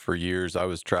own life. For years, I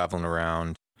was traveling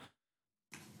around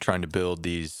trying to build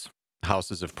these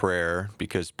houses of prayer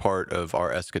because part of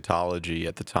our eschatology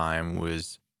at the time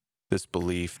was this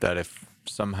belief that if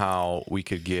somehow we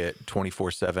could get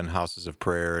 24/7 houses of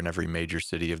prayer in every major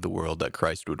city of the world, that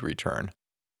Christ would return.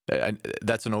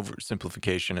 That's an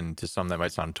oversimplification, and to some that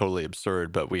might sound totally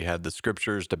absurd, but we had the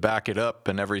scriptures to back it up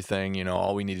and everything.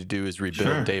 All we need to do is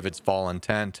rebuild David's fallen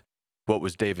tent. What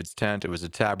was David's tent? It was a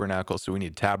tabernacle. So we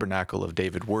need a tabernacle of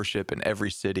David worship in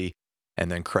every city,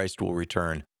 and then Christ will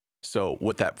return. So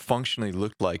what that functionally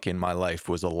looked like in my life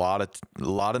was a lot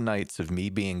of nights of me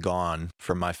being gone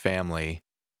from my family,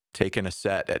 taking a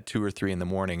set at 2 or 3 in the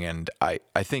morning. And I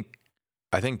think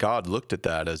God looked at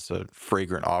that as a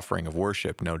fragrant offering of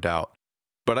worship, no doubt.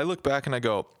 But I look back and I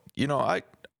go, I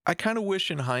kind of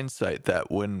wish in hindsight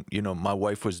that when, my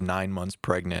wife was 9 months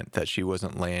pregnant, that she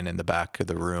wasn't laying in the back of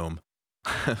the room,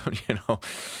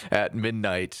 at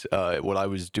midnight, while I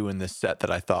was doing this set that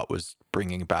I thought was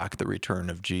bringing back the return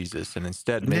of Jesus. And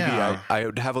instead, maybe I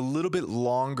would have a little bit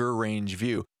longer range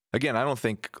view. Again, I don't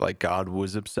think like God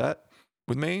was upset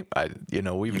with me.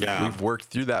 We've worked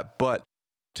through that, but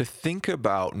to think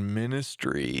about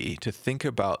ministry, to think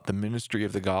about the ministry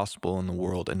of the gospel in the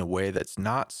world in a way that's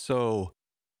not so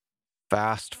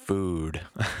fast food,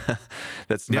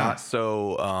 that's not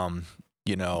so,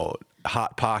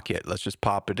 hot pocket. Let's just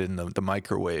pop it in the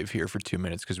microwave here for 2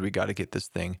 minutes because we got to get this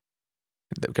thing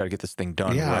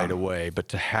done right away. But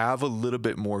to have a little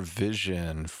bit more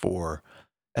vision for,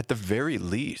 at the very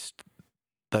least,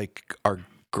 like our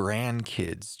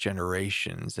grandkids,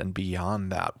 generations, and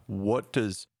beyond that, what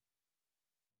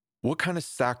kind of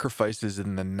sacrifices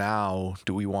in the now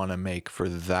do we want to make for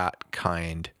that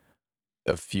kind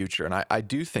of future? And I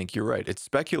do think you're right. It's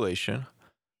speculation,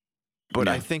 but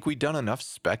I think we've done enough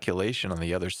speculation on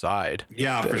the other side.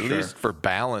 Yeah, for at sure. least for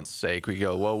balance sake, we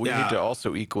go, well, we need to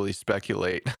also equally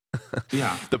speculate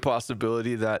the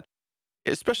possibility that,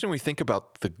 especially when we think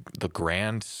about the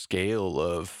grand scale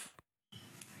of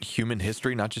human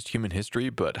history, not just human history,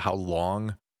 but how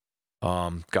long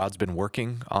God's been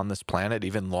working on this planet,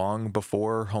 even long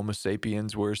before Homo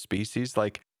sapiens were a species.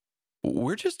 Like,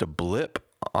 we're just a blip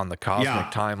on the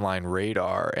cosmic timeline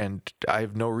radar, and I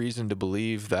have no reason to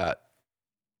believe that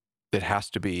it has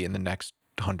to be in the next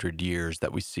 100 years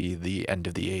that we see the end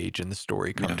of the age and the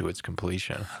story come to its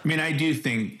completion. I mean, I do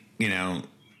think,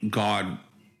 God,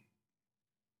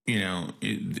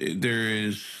 there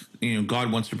is,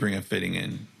 God wants to bring a fitting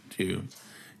in to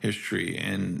history,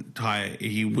 and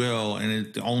He will, and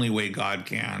it's the only way God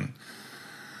can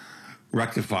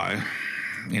rectify,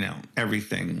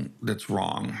 everything that's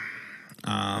wrong.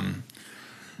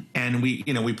 And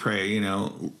we pray,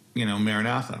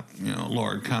 Maranatha,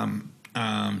 Lord, come.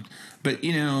 But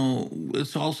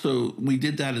it's also, we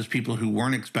did that as people who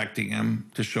weren't expecting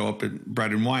Him to show up at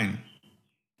Bread and Wine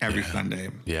every Sunday.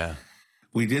 Yeah.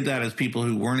 We did that as people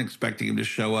who weren't expecting Him to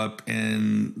show up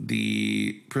in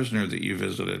the prisoner that you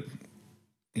visited.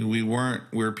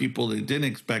 We're people that didn't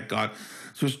expect God.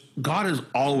 So God is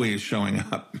always showing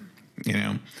up,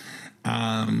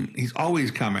 He's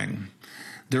always coming.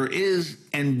 There is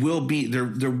and will be, there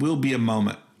will be a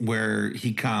moment where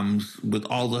He comes with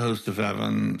all the hosts of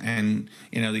heaven, and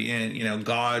the end,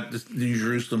 God, the New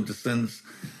Jerusalem descends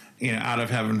out of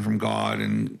heaven from God,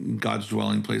 and God's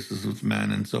dwelling places with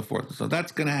men and so forth. So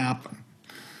that's going to happen.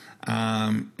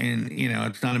 And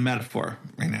it's not a metaphor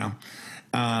right now.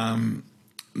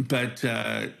 but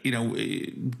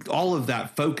all of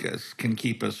that focus can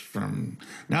keep us from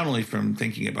not only from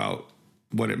thinking about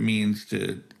what it means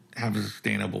to have a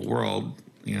sustainable world,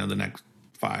 the next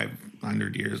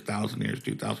 500 years, 1,000 years,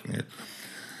 2,000 years,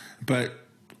 but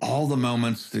all the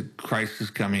moments that Christ is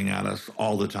coming at us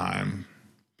all the time,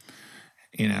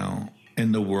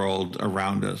 in the world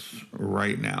around us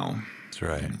right now. That's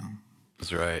right.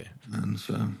 That's right. And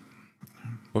so,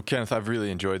 well, Kenneth, I've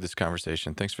really enjoyed this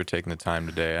conversation. Thanks for taking the time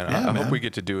today. And I hope we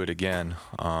get to do it again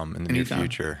in the near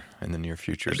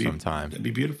future. Sometime. That'd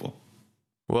be beautiful.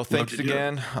 Well, thanks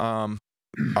again. I'm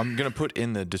going to put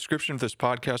in the description of this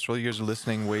podcast while you guys are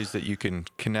listening ways that you can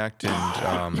connect.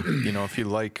 And, if you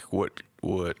like what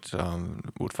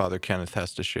Father Kenneth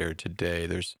has to share today,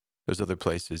 there's other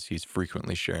places he's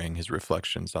frequently sharing his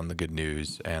reflections on the good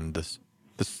news and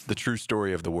the true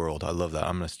story of the world. I love that.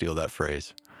 I'm going to steal that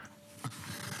phrase.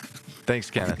 Thanks,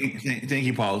 Kenneth. Thank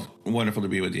you, Paul. It's wonderful to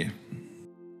be with you.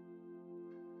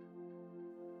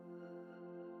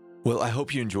 Well, I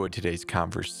hope you enjoyed today's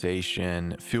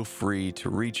conversation. Feel free to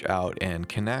reach out and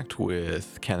connect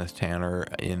with Kenneth Tanner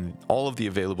in all of the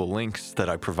available links that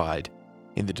I provide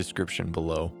in the description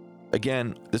below.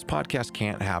 Again, this podcast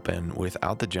can't happen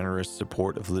without the generous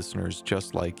support of listeners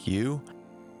just like you.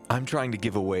 I'm trying to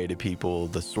give away to people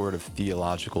the sort of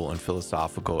theological and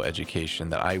philosophical education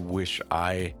that I wish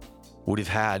I would have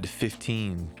had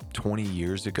 15, 20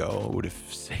 years ago. It would have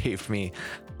saved me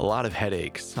a lot of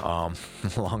headaches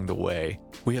along the way.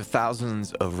 We have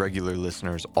thousands of regular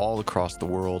listeners all across the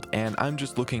world, and I'm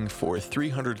just looking for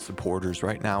 300 supporters.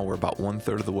 Right now, we're about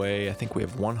 1/3 of the way. I think we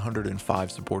have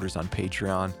 105 supporters on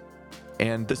Patreon.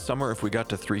 And this summer, if we got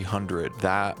to 300,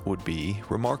 that would be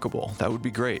remarkable. That would be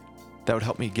great. That would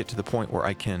help me get to the point where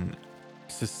I can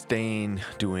sustain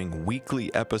doing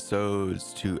weekly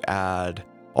episodes to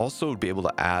also be able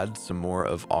to add some more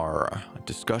of our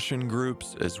discussion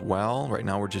groups as well. Right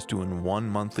now, we're just doing one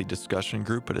monthly discussion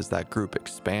group, but as that group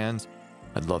expands,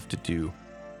 I'd love to do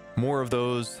more of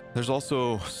those. There's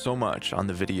also so much on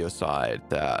the video side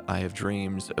that I have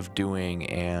dreams of doing,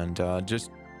 and just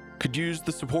could use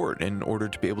the support in order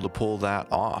to be able to pull that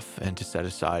off and to set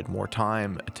aside more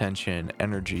time, attention,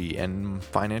 energy, and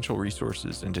financial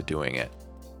resources into doing it.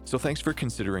 So thanks for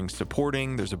considering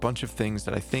supporting. There's a bunch of things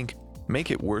that I think make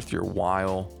it worth your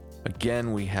while.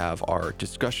 Again, we have our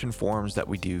discussion forums that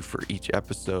we do for each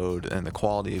episode, and the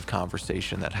quality of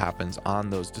conversation that happens on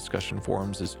those discussion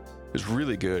forums is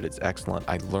really good. It's excellent.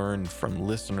 I learn from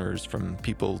listeners, from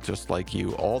people just like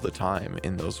you all the time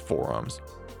in those forums.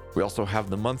 We also have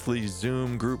the monthly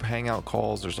Zoom group hangout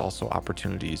calls. There's also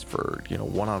opportunities for,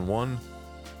 one-on-one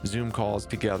Zoom calls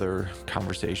together,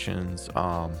 conversations,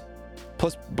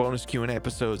 plus bonus Q&A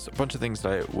episodes, a bunch of things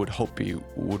that I would hope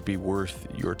would be worth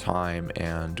your time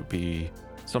and be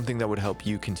something that would help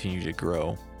you continue to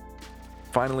grow.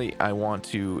 Finally, I want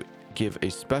to give a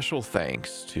special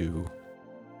thanks to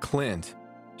Clint,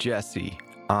 Jesse,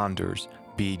 Anders,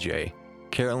 BJ,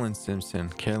 Carolyn Simpson,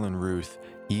 Carolyn Ruth,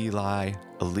 Eli,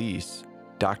 Elise,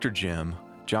 Dr. Jim,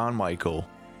 John Michael,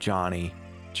 Johnny,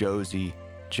 Josie,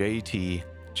 JT,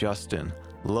 Justin,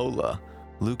 Lola,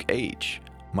 Luke H.,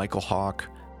 Michael Hawk,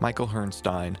 Michael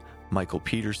Hernstein, Michael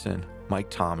Peterson, Mike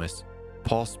Thomas,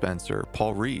 Paul Spencer,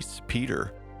 Paul Reese,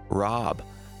 Peter, Rob,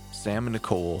 Sam and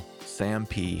Nicole, Sam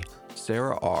P.,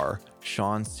 Sarah R.,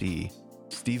 Sean C.,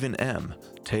 Stephen M.,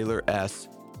 Taylor S.,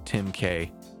 Tim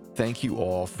K. Thank you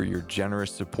all for your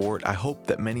generous support. I hope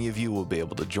that many of you will be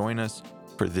able to join us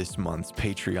for this month's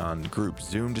Patreon group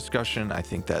Zoom discussion. I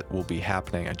think that will be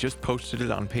happening. I just posted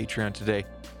it on Patreon today.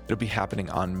 It'll be happening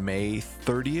on May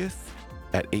 30th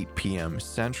at 8 p.m.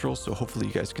 Central. So hopefully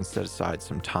you guys can set aside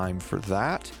some time for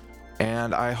that.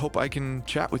 And I hope I can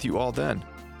chat with you all then.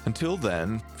 Until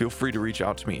then, feel free to reach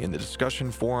out to me in the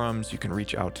discussion forums. You can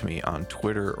reach out to me on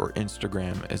Twitter or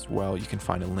Instagram as well. You can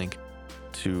find a link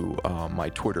to my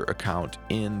Twitter account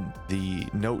in the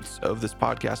notes of this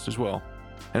podcast as well.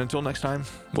 And until next time,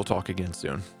 we'll talk again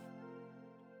soon.